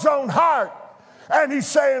God's own heart. And he's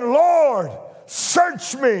saying, Lord,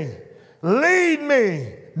 search me, lead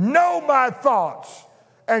me, know my thoughts.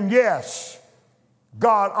 And yes,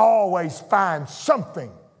 God always finds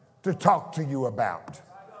something to talk to you about,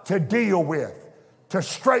 to deal with, to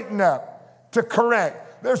straighten up, to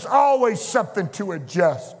correct. There's always something to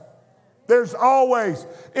adjust. There's always,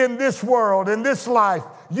 in this world, in this life,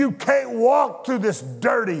 you can't walk through this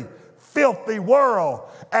dirty, filthy world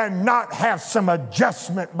and not have some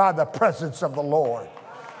adjustment by the presence of the Lord.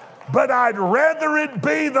 But I'd rather it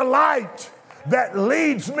be the light that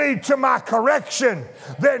leads me to my correction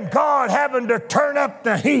than God having to turn up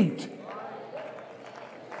the heat.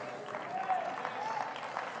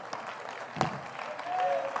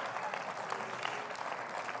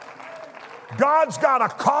 God's got a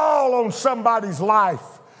call on somebody's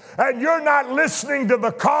life, and you're not listening to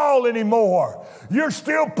the call anymore. You're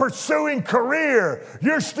still pursuing career.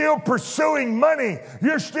 You're still pursuing money.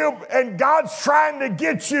 And God's trying to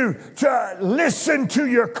get you to listen to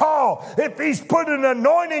your call. If he's put an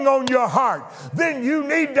anointing on your heart, then you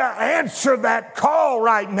need to answer that call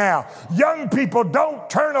right now. Young people, don't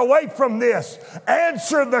turn away from this.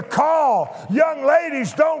 Answer the call. Young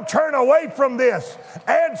ladies, don't turn away from this.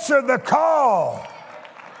 Answer the call.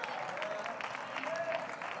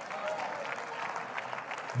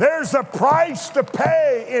 There's a price to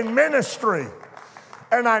pay in ministry,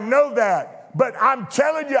 and I know that. But I'm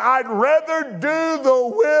telling you, I'd rather do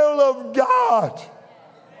the will of God.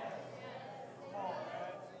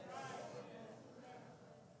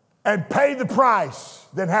 and pay the price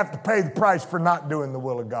than have to pay the price for not doing the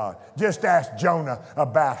will of God. Just ask Jonah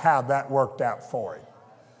about how that worked out for him.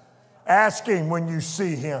 Ask him when you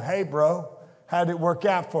see him, hey, bro, how did it work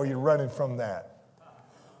out for you running from that?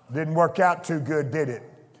 Didn't work out too good, did it?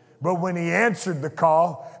 But when he answered the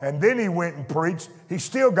call and then he went and preached, he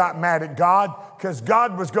still got mad at God because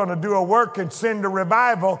God was going to do a work and send a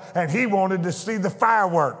revival, and he wanted to see the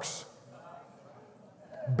fireworks.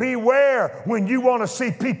 Beware when you want to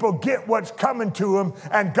see people get what's coming to them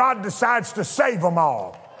and God decides to save them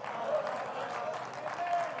all.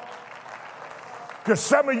 Because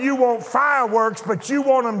some of you want fireworks, but you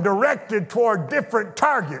want them directed toward different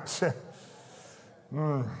targets.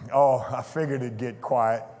 Oh, I figured it'd get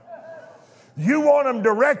quiet. You want them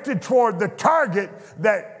directed toward the target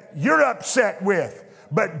that you're upset with,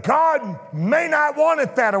 but God may not want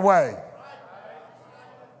it that way.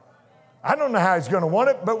 I don't know how he's going to want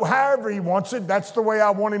it, but however he wants it, that's the way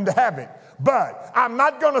I want him to have it. But I'm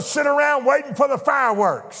not going to sit around waiting for the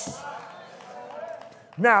fireworks.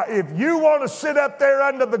 Now, if you want to sit up there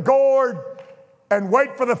under the gourd and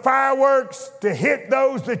wait for the fireworks to hit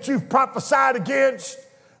those that you've prophesied against,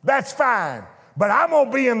 that's fine. But I'm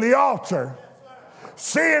going to be in the altar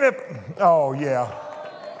seeing if, oh yeah.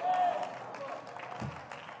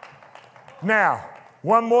 Now,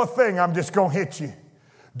 one more thing I'm just going to hit you.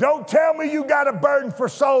 Don't tell me you got a burden for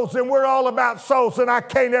souls and we're all about souls and I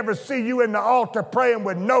can't ever see you in the altar praying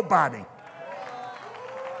with nobody.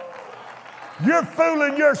 You're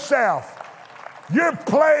fooling yourself. You're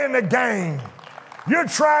playing a game. You're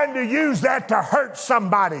trying to use that to hurt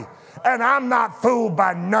somebody, and I'm not fooled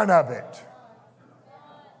by none of it.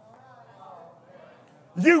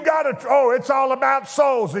 You got to, it's all about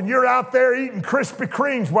souls, and you're out there eating Krispy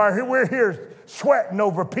Kremes while we're here sweating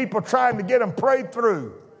over people trying to get them prayed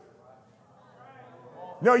through.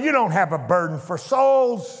 No, you don't have a burden for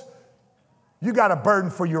souls. You got a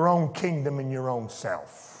burden for your own kingdom and your own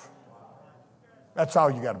self. That's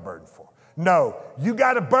all you got a burden for. No, you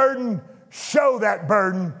got a burden, show that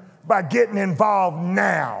burden by getting involved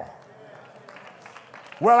now.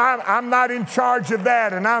 Well, I'm not in charge of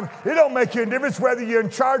that, and it don't make any difference whether you're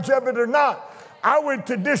in charge of it or not. I went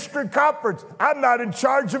to district conference. I'm not in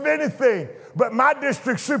charge of anything. But my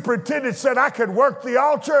district superintendent said I could work the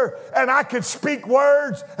altar and I could speak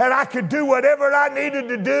words and I could do whatever I needed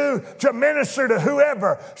to do to minister to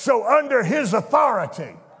whoever. So under his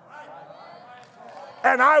authority.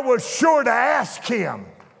 And I was sure to ask him.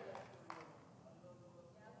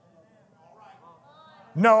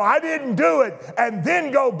 No, I didn't do it and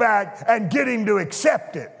then go back and get him to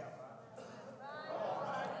accept it.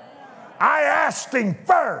 I asked him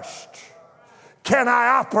first, can I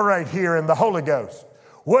operate here in the Holy Ghost?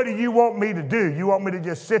 What do you want me to do? You want me to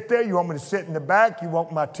just sit there? You want me to sit in the back? You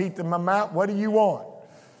want my teeth in my mouth? What do you want?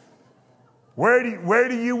 Where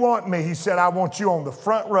do you want me? He said, I want you on the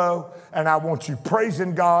front row, and I want you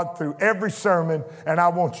praising God through every sermon, and I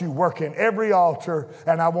want you working every altar,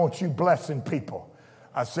 and I want you blessing people.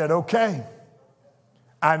 I said, okay.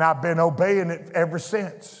 And I've been obeying it ever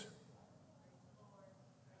since.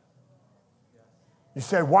 You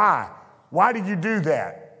say, why? Why did you do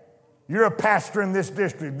that? You're a pastor in this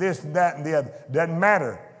district, this and that and the other. Doesn't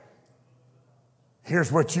matter.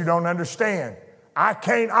 Here's what you don't understand. I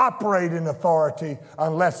can't operate in authority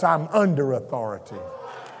unless I'm under authority.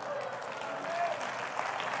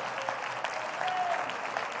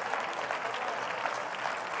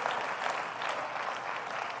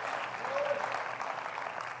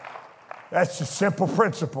 That's a simple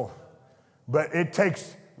principle. But it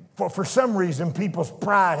takes, for some reason, people's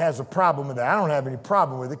pride has a problem with that. I don't have any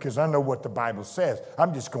problem with it because I know what the Bible says.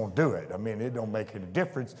 I'm just going to do it. I mean, it don't make any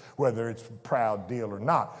difference whether it's a proud deal or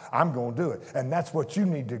not. I'm going to do it. And that's what you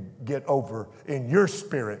need to get over in your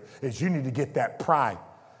spirit, is you need to get that pride.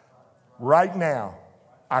 Right now,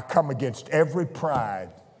 I come against every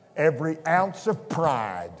pride, every ounce of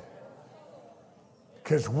pride,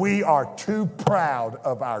 because we are too proud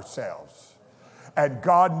of ourselves. And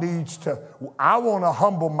God needs to, I want to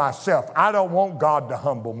humble myself. I don't want God to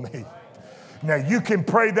humble me. Now, you can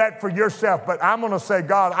pray that for yourself, but I'm going to say,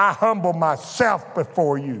 God, I humble myself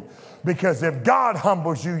before you. Because if God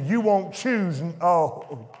humbles you, you won't choose.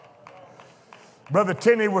 Oh, Brother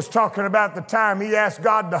Tenney was talking about the time he asked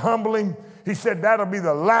God to humble him. He said, that'll be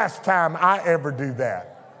the last time I ever do that.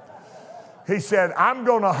 He said, I'm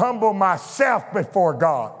going to humble myself before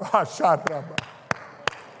God.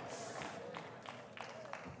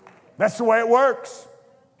 That's the way it works.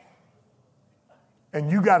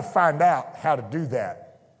 And you got to find out how to do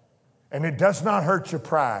that. And it does not hurt your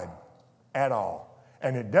pride at all.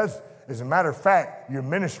 And it does, as a matter of fact, your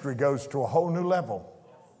ministry goes to a whole new level.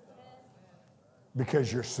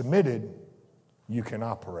 Because you're submitted, you can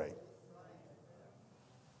operate.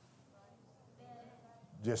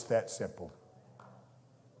 Just that simple.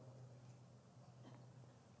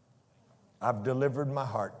 I've delivered my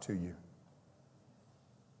heart to you.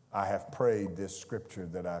 I have prayed this scripture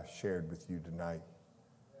that I shared with you tonight.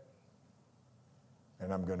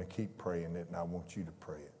 And I'm going to keep praying it, and I want you to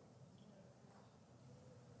pray it.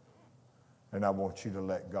 And I want you to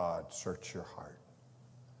let God search your heart.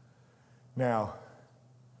 Now,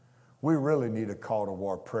 we really need a call to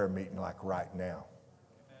war prayer meeting like right now.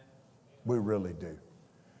 We really do.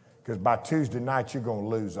 Because by Tuesday night, you're going to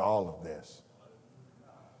lose all of this.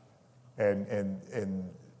 And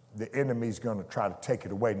the enemy's going to try to take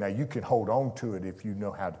it away. Now, you can hold on to it if you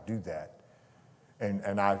know how to do that.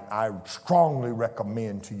 And I strongly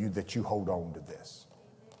recommend to you that you hold on to this.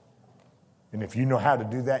 And if you know how to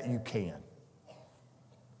do that, you can.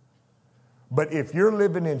 But if you're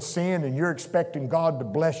living in sin and you're expecting God to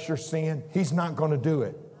bless your sin, He's not going to do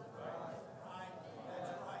it.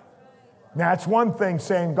 Now, it's one thing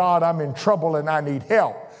saying, God, I'm in trouble and I need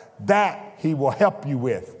help. That He will help you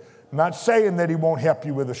with. I'm not saying that He won't help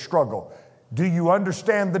you with a struggle. Do you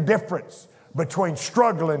understand the difference between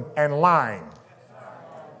struggling and lying?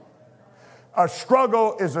 A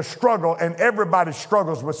struggle is a struggle, and everybody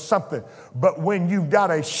struggles with something. But when you've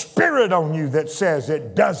got a spirit on you that says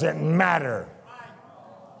it doesn't matter,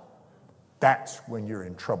 that's when you're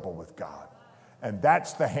in trouble with God. And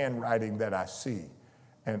that's the handwriting that I see.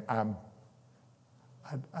 And I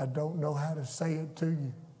don't know how to say it to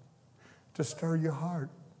you to stir your heart.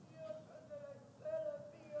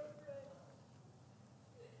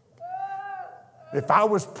 If I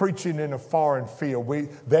was preaching in a foreign field,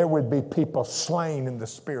 there would be people slain in the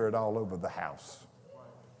spirit all over the house.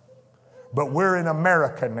 But we're in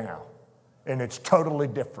America now, and it's totally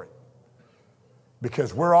different.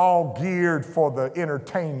 Because we're all geared for the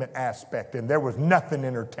entertainment aspect, and there was nothing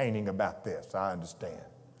entertaining about this, I understand.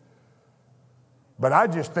 But I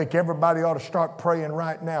just think everybody ought to start praying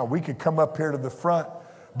right now. We could come up here to the front,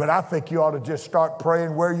 but I think you ought to just start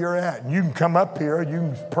praying where you're at. And you can come up here, you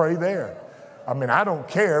can pray there. I mean, I don't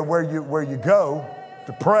care where you go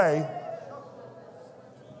to pray,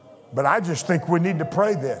 but I just think we need to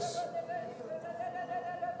pray this.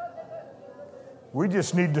 We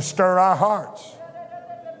just need to stir our hearts.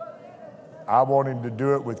 I want Him to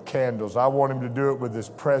do it with candles. I want Him to do it with His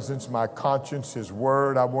presence, my conscience, His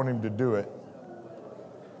word. I want Him to do it.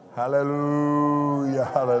 Hallelujah,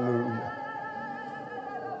 hallelujah.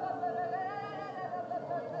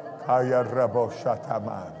 Kaya rabo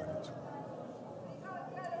shataman.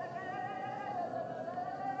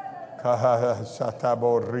 Kaha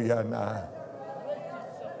satabo riana.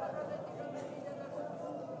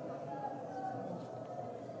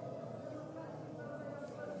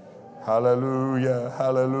 Hallelujah,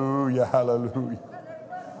 hallelujah, hallelujah.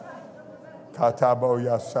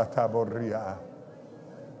 Kataboya sataboria.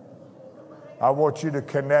 I want you to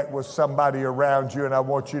connect with somebody around you, and I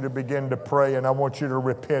want you to begin to pray, and I want you to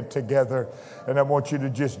repent together, and I want you to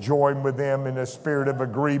just join with them in a spirit of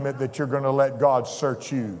agreement that you're going to let God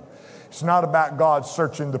search you. It's not about God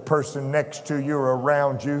searching the person next to you or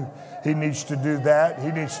around you. He needs to do that.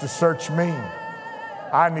 He needs to search me.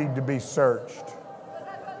 I need to be searched.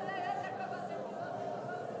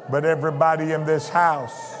 But everybody in this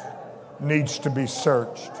house needs to be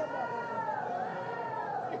searched.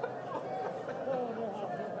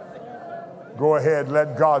 Go ahead,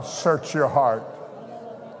 let God search your heart.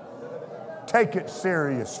 Take it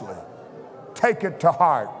seriously. Take it to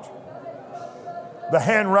heart. The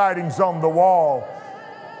handwriting's on the wall,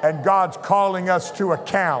 and God's calling us to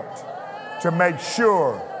account to make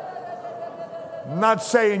sure. I'm not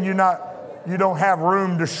saying you don't have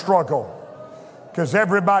room to struggle, because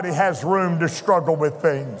everybody has room to struggle with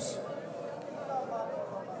things.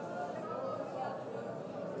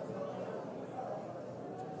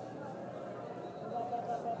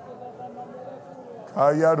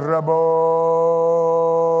 Kaya rabo.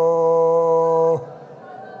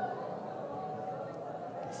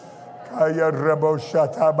 Kaya rabo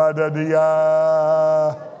shatabadadia.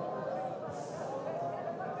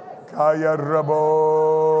 Kaya rabo.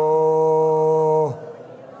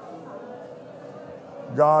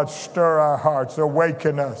 God, stir our hearts,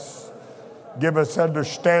 awaken us, give us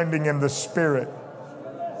understanding in the Spirit.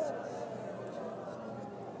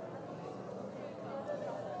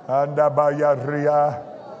 Andabayaria.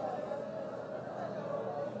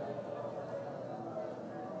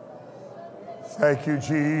 Thank you,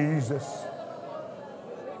 Jesus.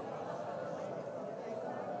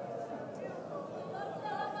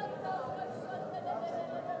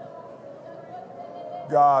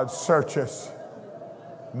 God, search us.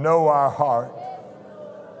 Know our heart.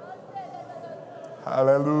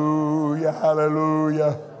 Hallelujah,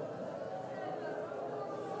 hallelujah.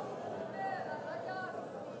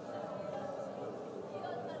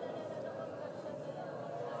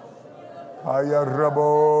 Ayarabo.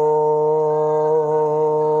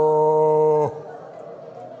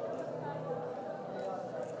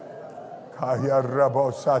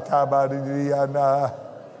 Ayarabo satabadiana.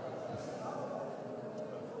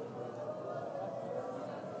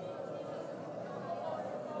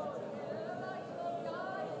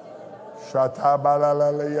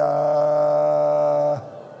 Shatabalalaya.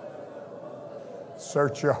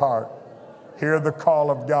 Search your heart. Hear the call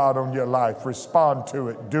of God on your life. Respond to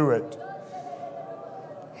it. Do it.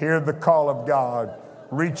 Hear the call of God.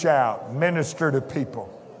 Reach out. Minister to people.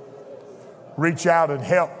 Reach out and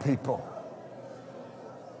help people.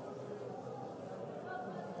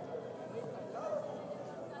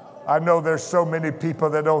 I know there's so many people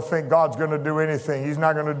that don't think God's going to do anything. He's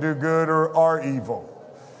not going to do good or evil.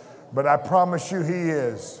 But I promise you He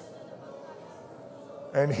is.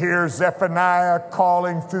 And here's Zephaniah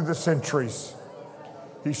calling through the centuries.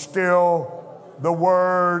 The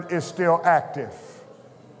word is still active.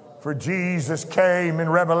 For Jesus came in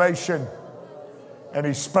Revelation and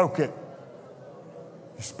He spoke it.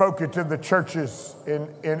 He spoke it to the churches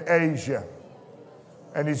in Asia.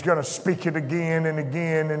 And He's going to speak it again and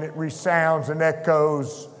again, and it resounds and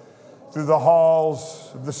echoes through the halls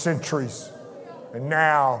of the centuries. And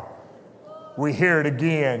now we hear it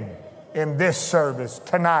again in this service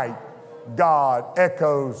tonight. God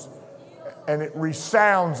echoes and it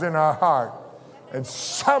resounds in our heart. And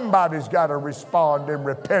somebody's got to respond in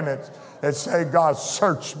repentance and say, God,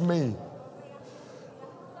 search me.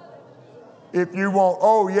 If you want,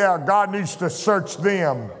 oh yeah, God needs to search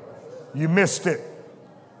them, you missed it.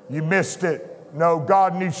 You missed it. No,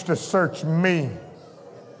 God needs to search me.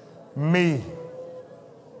 Me.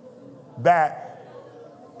 That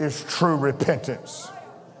is true repentance.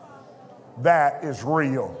 That is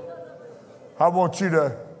real. I want you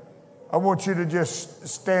to just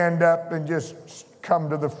stand up and just come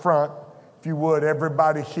to the front, if you would.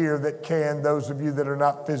 Everybody here that can, those of you that are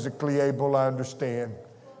not physically able, I understand.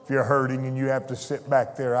 If you're hurting and you have to sit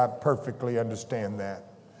back there, I perfectly understand that.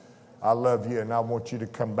 I love you, and I want you to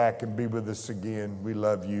come back and be with us again. We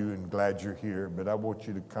love you and glad you're here, but I want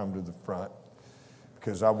you to come to the front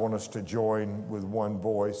because I want us to join with one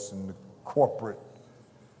voice in the corporate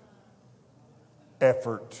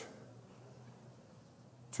effort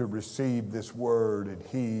to receive this word and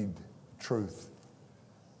heed truth.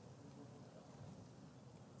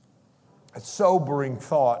 A sobering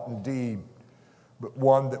thought indeed, but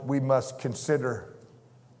one that we must consider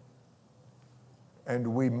and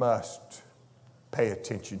we must pay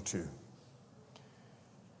attention to.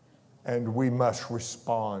 And we must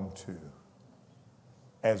respond to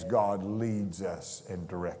as God leads us and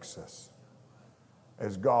directs us.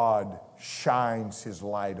 As God shines His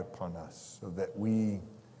light upon us so that we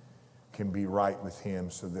can be right with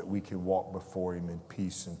Him, so that we can walk before Him in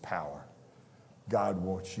peace and power. God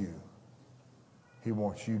wants you. He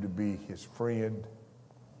wants you to be His friend,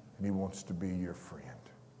 and He wants to be your friend.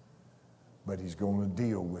 But He's going to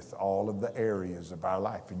deal with all of the areas of our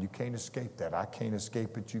life, and you can't escape that. I can't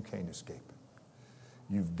escape it. You can't escape it.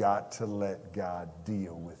 You've got to let God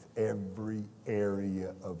deal with every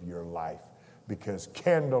area of your life, because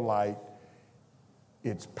candlelight,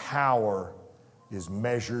 its power is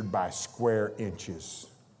measured by square inches,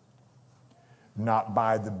 not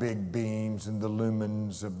by the big beams and the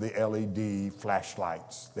lumens of the LED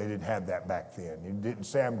flashlights. They didn't have that back then. He didn't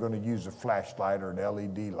say, I'm going to use a flashlight or an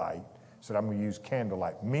LED light. He said, I'm going to use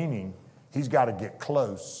candlelight, meaning he's got to get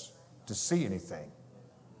close to see anything.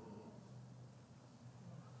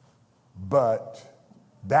 But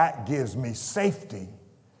that gives me safety,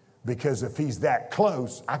 because if he's that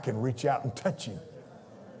close, I can reach out and touch him.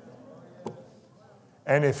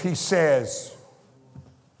 And if he says,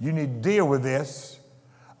 you need to deal with this,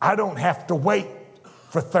 I don't have to wait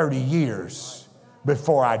for 30 years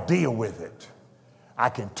before I deal with it. I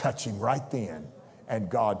can touch him right then, and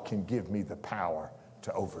God can give me the power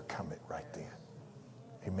to overcome it right then.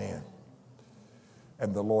 Amen.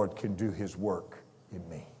 And the Lord can do his work in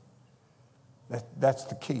me. That's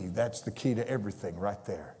the key. That's the key to everything right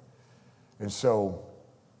there. And so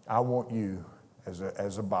I want you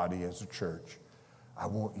as a body, as a church, I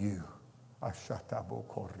want you.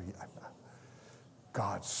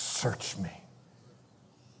 God, search me.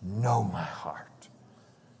 Know my heart.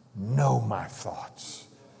 Know my thoughts.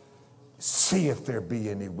 See if there be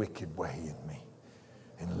any wicked way in me.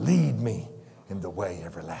 And lead me in the way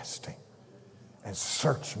everlasting. And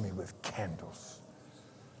search me with candles.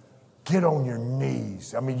 Get on your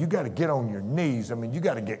knees. I mean, you got to get on your knees. I mean, you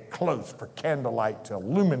got to get close for candlelight to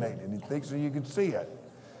illuminate anything so you can see it.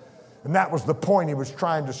 And that was the point he was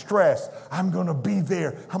trying to stress. I'm going to be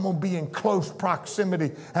there. I'm going to be in close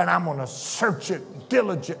proximity, and I'm going to search it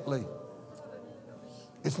diligently.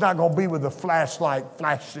 It's not going to be with a flashlight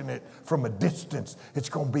flashing it from a distance. It's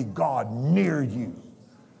going to be God near you.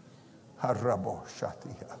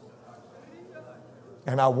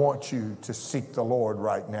 And I want you to seek the Lord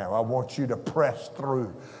right now. I want you to press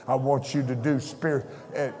through. I want you to do spirit,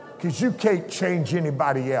 because you can't change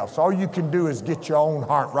anybody else. All you can do is get your own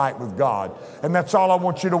heart right with God. And that's all I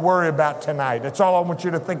want you to worry about tonight. That's all I want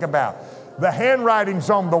you to think about. The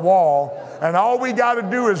handwriting's on the wall, and all we got to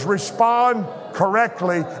do is respond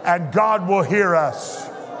correctly, and God will hear us.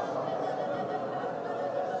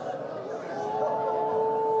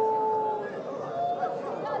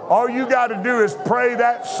 All you got to do is pray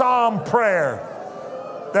that psalm prayer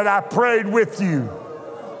that I prayed with you.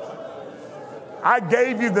 I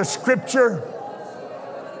gave you the scripture.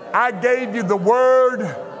 I gave you the word.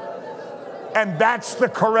 And that's the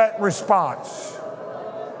correct response.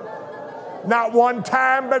 Not one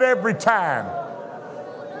time, but every time.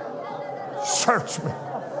 Search me.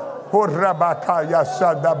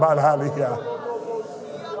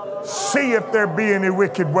 See if there be any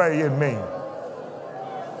wicked way in me.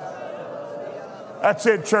 That's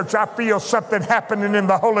it, church. I feel something happening in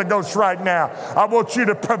the Holy Ghost right now. I want you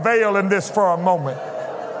to prevail in this for a moment.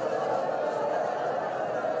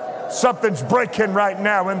 Something's breaking right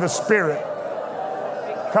now in the spirit.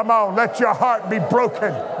 Come on, let your heart be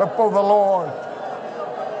broken before the Lord.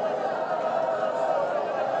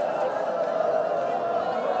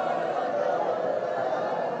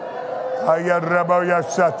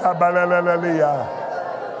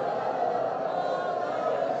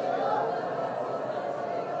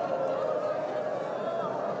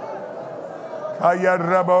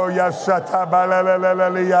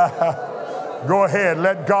 Go ahead,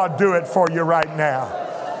 let God do it for you right now.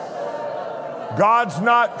 God's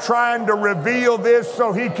not trying to reveal this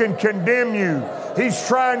so he can condemn you. He's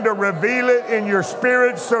trying to reveal it in your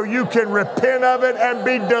spirit so you can repent of it and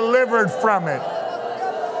be delivered from it.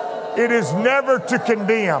 It is never to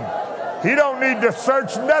condemn. He don't need to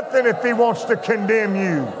search nothing if he wants to condemn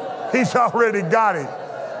you. He's already got it.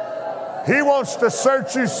 He wants to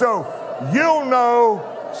search you so you'll know,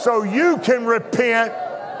 so you can repent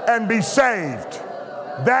and be saved.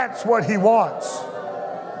 That's what he wants.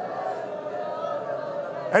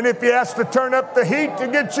 And if he has to turn up the heat to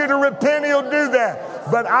get you to repent, he'll do that.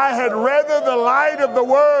 But I had rather the light of the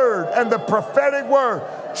word and the prophetic word.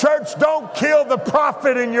 Church, don't kill the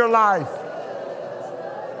prophet in your life.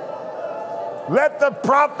 Let the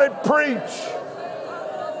prophet preach.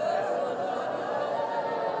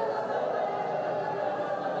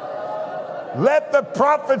 Let the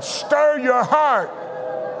prophet stir your heart.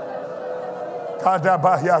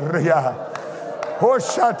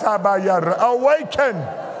 Awaken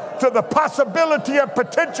to the possibility and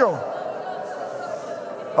potential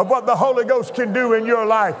of what the Holy Ghost can do in your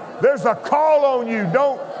life. There's a call on you.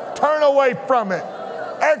 Don't turn away from it.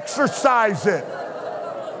 Exercise it.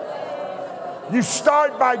 You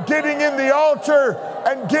start by getting in the altar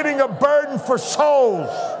and getting a burden for souls.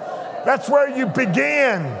 That's where you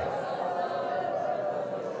begin.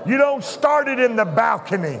 You don't start it in the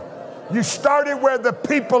balcony. You start it where the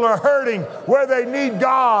people are hurting, where they need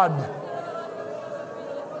God.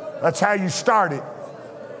 That's how you start it.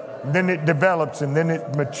 And then it develops, and then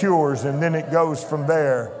it matures, and then it goes from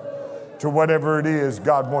there to whatever it is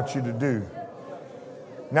God wants you to do.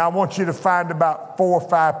 Now, I want you to find about 4 or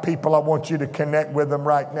 5 people. I want you to connect with them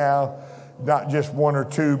right now. Not just 1 or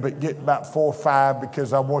 2, but get about 4 or 5,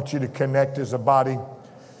 because I want you to connect as a body.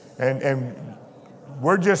 And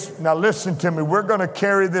we're just, now listen to me, we're going to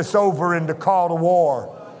carry this over into call to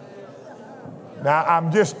war. Now,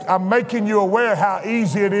 I'm making you aware how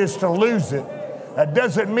easy it is to lose it. That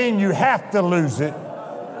doesn't mean you have to lose it.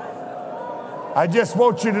 I just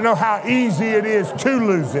want you to know how easy it is to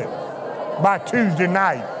lose it by Tuesday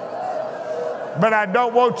night. But I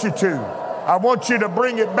don't want you to. I want you to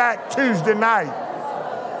bring it back Tuesday night,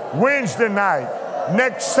 Wednesday night,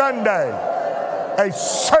 next Sunday, a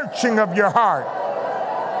searching of your heart.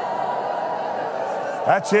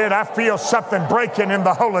 That's it. I feel something breaking in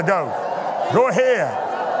the Holy Ghost. Go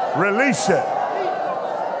ahead. Release it.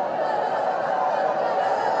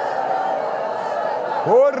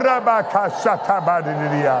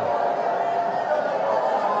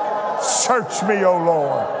 Search me, O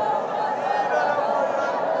Lord.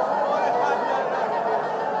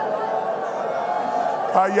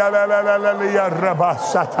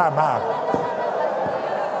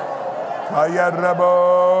 Ayarabo.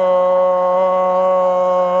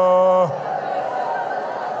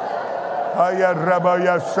 Ayarabo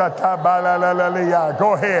yasata balalaliya.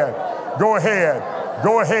 Go ahead. Go ahead.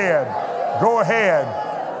 Go ahead. Go ahead.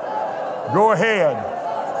 Go ahead.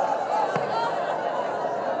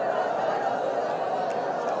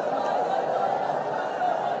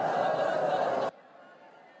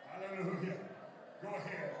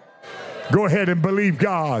 Go ahead and believe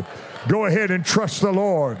God. Go ahead and trust the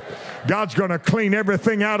Lord. God's going to clean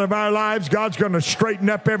everything out of our lives. God's going to straighten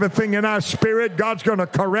up everything in our spirit. God's going to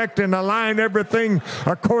correct and align everything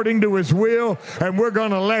according to His will, and we're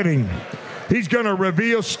going to let Him. He's going to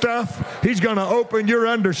reveal stuff. He's going to open your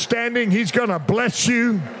understanding. He's going to bless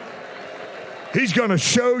you. He's going to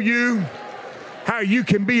show you how you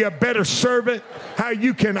can be a better servant, how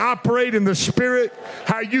you can operate in the Spirit,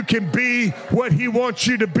 how you can be what He wants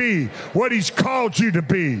you to be, what He's called you to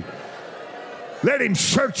be. Let Him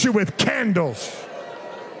search you with candles.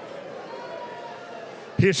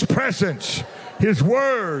 His presence, His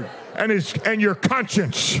word, and your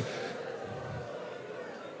conscience.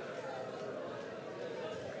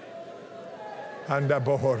 Anda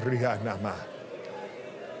bohoria nama.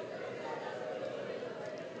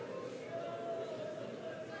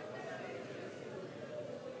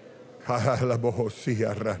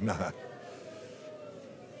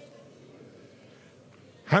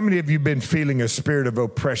 How many of you been feeling a spirit of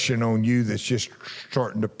oppression on you that's just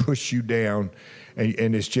starting to push you down,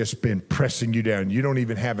 and it's just been pressing you down? You don't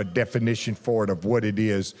even have a definition for it of what it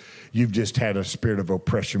is. You've just had a spirit of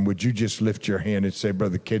oppression. Would you just lift your hand and say,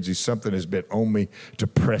 Brother Kedzie, something has been on me to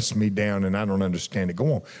press me down, and I don't understand it.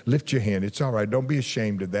 Go on, lift your hand. It's all right. Don't be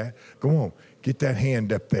ashamed of that. Go on, get that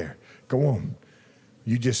hand up there. Go on.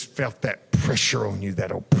 You just felt that pressure on you, that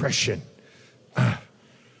oppression.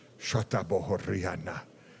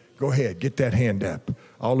 Go ahead, get that hand up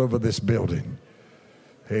all over this building.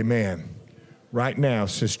 Amen. Right now,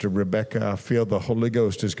 Sister Rebecca, I feel the Holy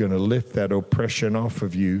Ghost is going to lift that oppression off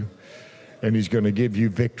of you, and He's going to give you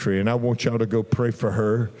victory. And I want y'all to go pray for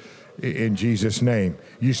her in Jesus' name.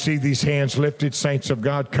 You see these hands lifted, saints of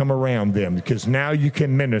God, come around them, because now you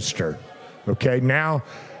can minister. Okay, now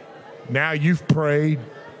you've prayed,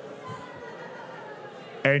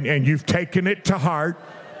 and you've taken it to heart.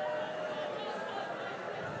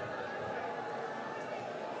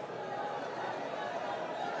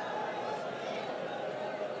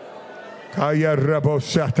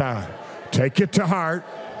 Take it to heart.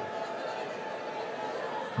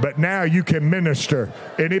 But now you can minister.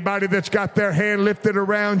 Anybody that's got their hand lifted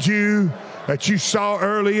around you that you saw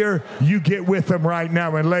earlier, you get with them right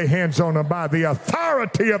now and lay hands on them by the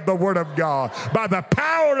authority of the Word of God, by the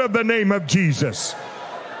power of the name of Jesus.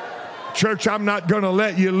 Church, I'm not going to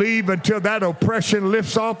let you leave until that oppression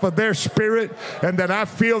lifts off of their spirit and that I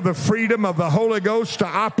feel the freedom of the Holy Ghost to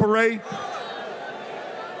operate.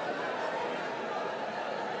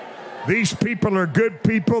 These people are good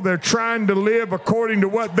people. They're trying to live according to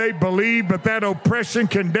what they believe, but that oppression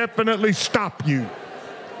can definitely stop you.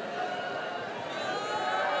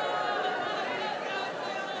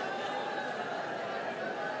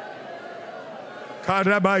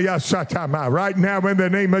 Right now, in the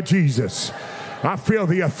name of Jesus, I feel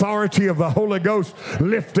the authority of the Holy Ghost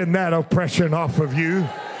lifting that oppression off of you.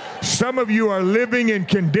 Some of you are living in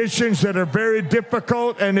conditions that are very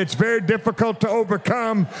difficult, and it's very difficult to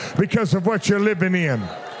overcome because of what you're living in.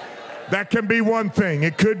 That can be one thing.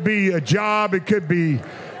 It could be a job. It could be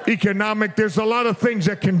economic. There's a lot of things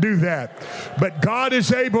that can do that. But God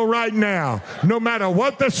is able right now, no matter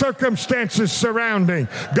what the circumstances surrounding,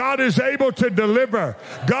 God is able to deliver.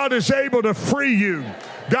 God is able to free you.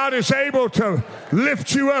 God is able to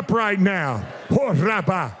lift you up right now. Oh,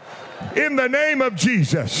 Rabbah. In the name of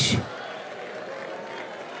Jesus.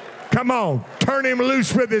 Come on, turn him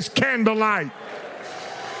loose with his candlelight.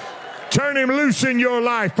 Turn him loose in your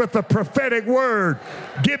life with the prophetic word,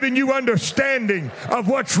 giving you understanding of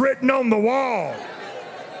what's written on the wall.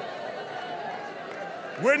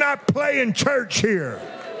 We're not playing church here.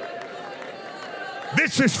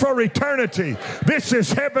 This is for eternity. This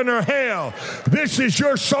is heaven or hell. This is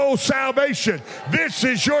your soul salvation. This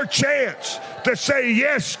is your chance to say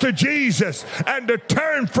yes to Jesus and to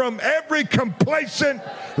turn from every complacent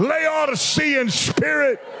Laodicean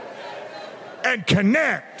spirit and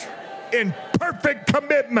connect in perfect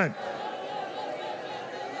commitment.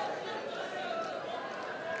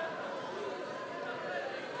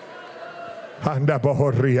 Handa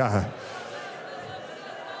bohoria.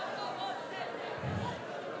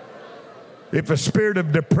 If a spirit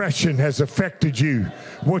of depression has affected you,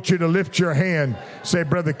 I want you to lift your hand. Say,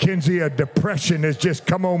 Brother Kinsey, a depression has just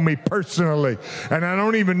come on me personally. And I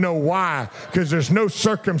don't even know why, because there's no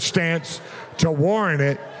circumstance to warrant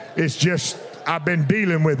it. It's just I've been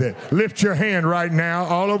dealing with it. Lift your hand right now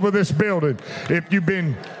all over this building. If you've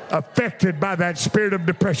been affected by that spirit of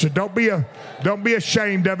depression, don't be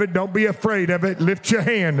ashamed of it. Don't be afraid of it. Lift your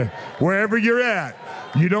hand wherever you're at.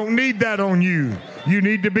 You don't need that on you. You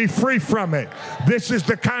need to be free from it. This is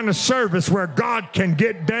the kind of service where God can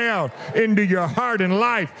get down into your heart and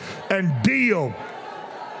life and deal.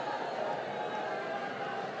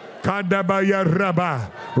 Right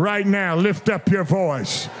now, lift up your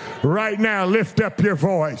voice. Right now, lift up your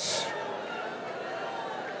voice.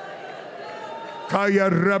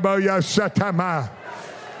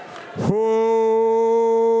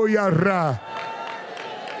 Oh, yara.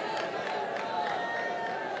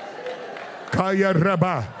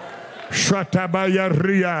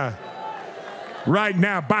 Right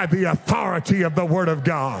now, by the authority of the Word of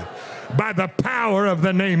God, by the power of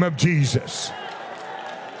the name of Jesus,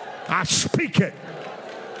 I speak it.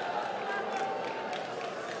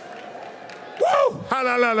 Woo!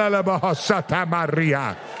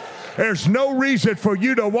 There's no reason for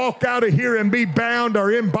you to walk out of here and be bound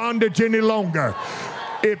or in bondage any longer.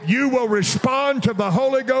 If you will respond to the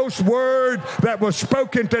Holy Ghost word that was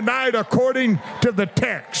spoken tonight according to the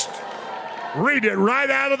text. Read it right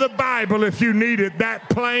out of the Bible if you need it that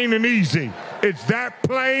plain and easy. It's that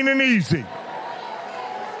plain and easy.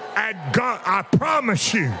 And God, I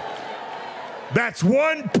promise you, that's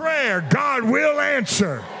one prayer God will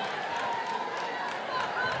answer.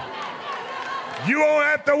 You won't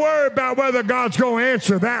have to worry about whether God's going to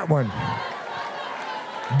answer that one.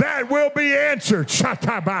 That will be answered.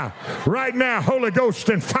 Shataba. Right now, Holy Ghost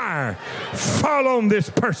and fire, fall on this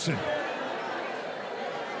person.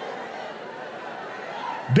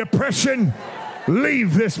 Depression,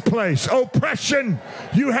 leave this place. Oppression,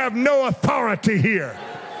 you have no authority here.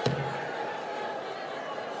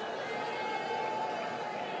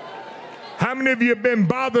 How many of you have been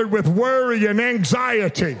bothered with worry and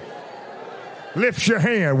anxiety? Lift your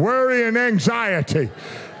hand. Worry and anxiety.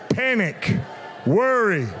 Panic.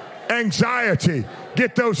 Worry, anxiety.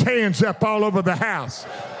 Get those hands up all over the house.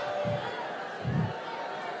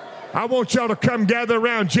 I want y'all to come gather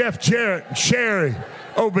around Jeff Jarrett and Sherry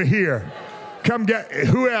over here. Come get,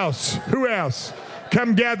 who else? Who else?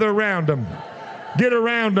 Come gather around them. Get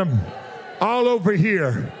around them all over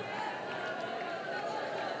here.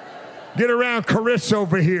 Get around Carissa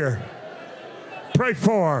over here. Pray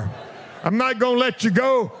for her. I'm not going to let you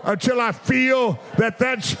go until I feel that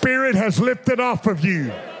that spirit has lifted off of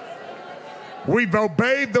you. We've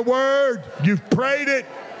obeyed the word. You've prayed it.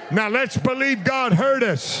 Now let's believe God heard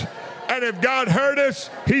us. And if God heard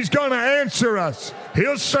us, he's going to answer us.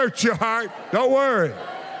 He'll search your heart. Don't worry.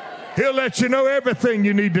 He'll let you know everything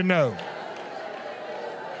you need to know.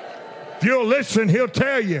 If you'll listen, he'll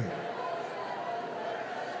tell you.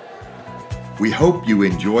 We hope you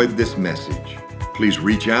enjoyed this message. Please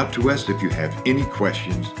reach out to us if you have any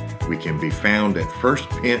questions. We can be found at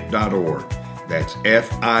firstpent.org. That's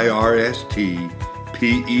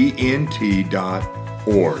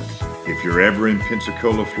FIRSTPENT.org. If you're ever in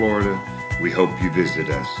Pensacola, Florida, we hope you visit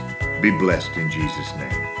us. Be blessed in Jesus'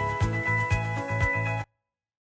 name.